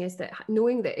interesting is that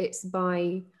knowing that it's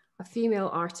by a female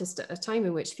artist at a time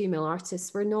in which female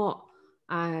artists were not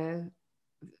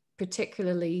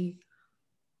particularly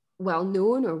well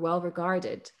known or well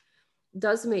regarded,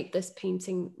 does make this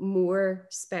painting more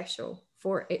special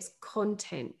for its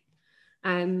content.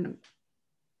 And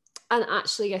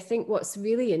actually, I think what's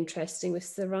really interesting with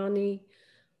Sirani,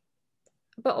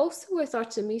 but also with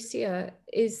Artemisia,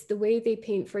 is the way they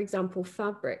paint, for example,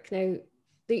 fabric. Now,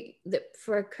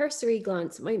 for a cursory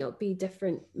glance, it might not be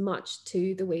different much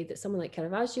to the way that someone like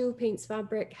Caravaggio paints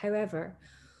fabric. However,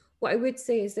 what I would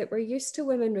say is that we're used to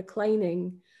women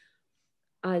reclining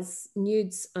as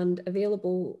nudes and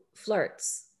available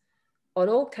flirts on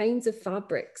all kinds of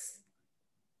fabrics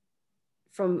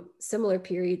from similar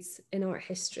periods in art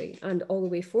history and all the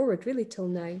way forward, really, till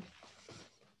now.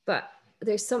 But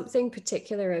there's something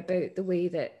particular about the way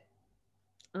that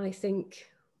I think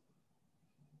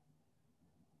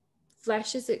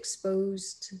flesh is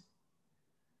exposed.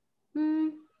 I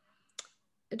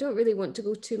don't really want to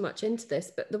go too much into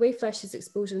this, but the way flesh is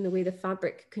exposed and the way the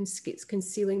fabric is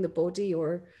concealing the body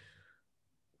or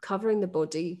covering the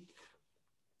body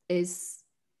is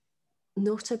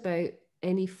not about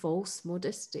any false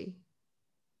modesty.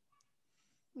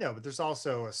 No, but there's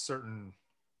also a certain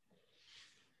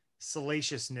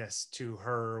salaciousness to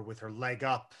her with her leg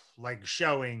up, leg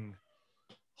showing,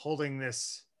 holding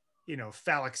this,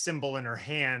 phallic symbol in her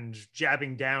hand,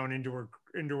 jabbing down into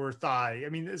her thigh. I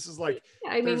mean, this is like,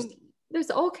 yeah, I mean,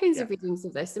 there's all kinds of readings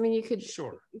of this. I mean, you could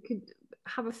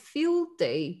have a field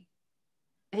day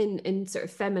in sort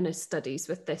of feminist studies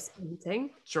with this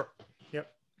painting. Sure.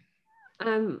 Yep.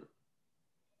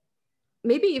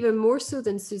 Maybe even more so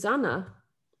than Susanna.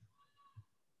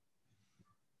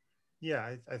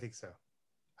 Yeah, I think so.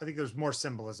 I think there's more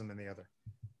symbolism in the other.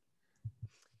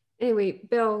 Anyway,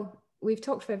 Bill, we've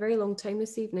talked for a very long time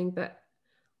this evening, but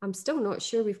I'm still not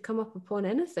sure we've come up upon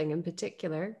anything in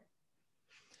particular.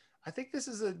 I think this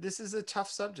is a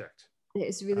tough subject. It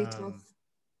is really tough.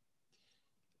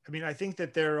 I mean, I think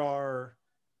that the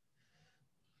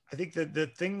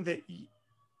thing that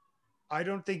I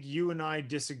don't think you and I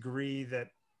disagree that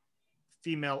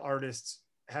female artists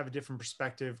have a different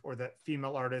perspective, or that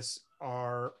female artists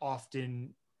are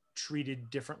often treated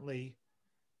differently.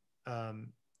 I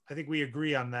think we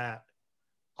agree on that.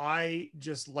 I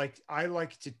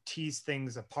like to tease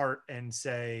things apart and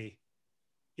say,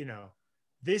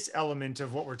 this element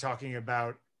of what we're talking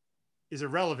about is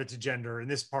irrelevant to gender,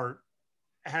 and this part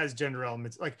has gender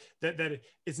elements, like that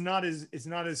it's not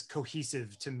as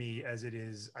cohesive to me as it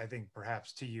is, I think,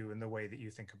 perhaps to you in the way that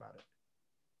you think about it.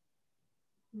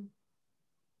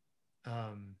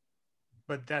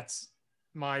 But that's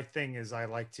my thing, is I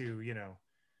like to,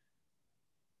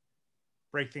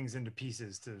 break things into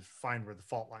pieces to find where the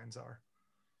fault lines are.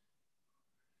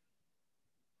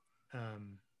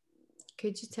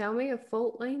 Could you tell me a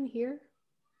fault line here?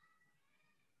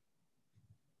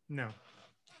 No.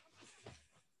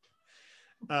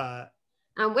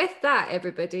 And with that,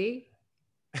 everybody,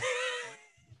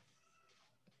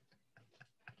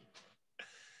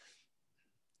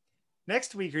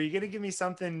 next week, are you going to give me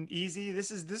something easy? This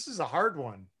is a hard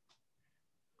one.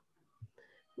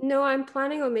 No, I'm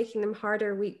planning on making them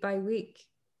harder week by week.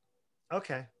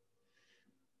 Okay.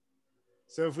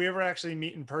 So if we ever actually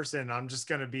meet in person, I'm just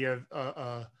going to be a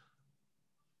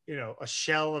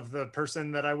shell of the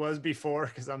person that I was before,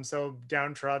 because I'm so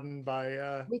downtrodden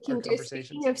by we can do,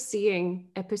 speaking of seeing,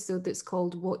 episode that's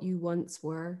called What You Once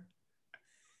Were.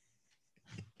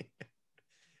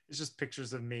 It's just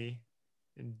pictures of me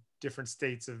in different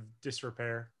states of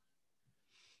disrepair.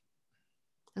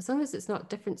 As long as it's not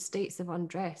different states of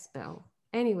undress, Bill.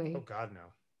 Anyway. Oh God,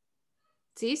 no.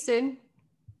 See you soon.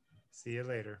 See you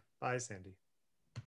later. Bye, Sandi.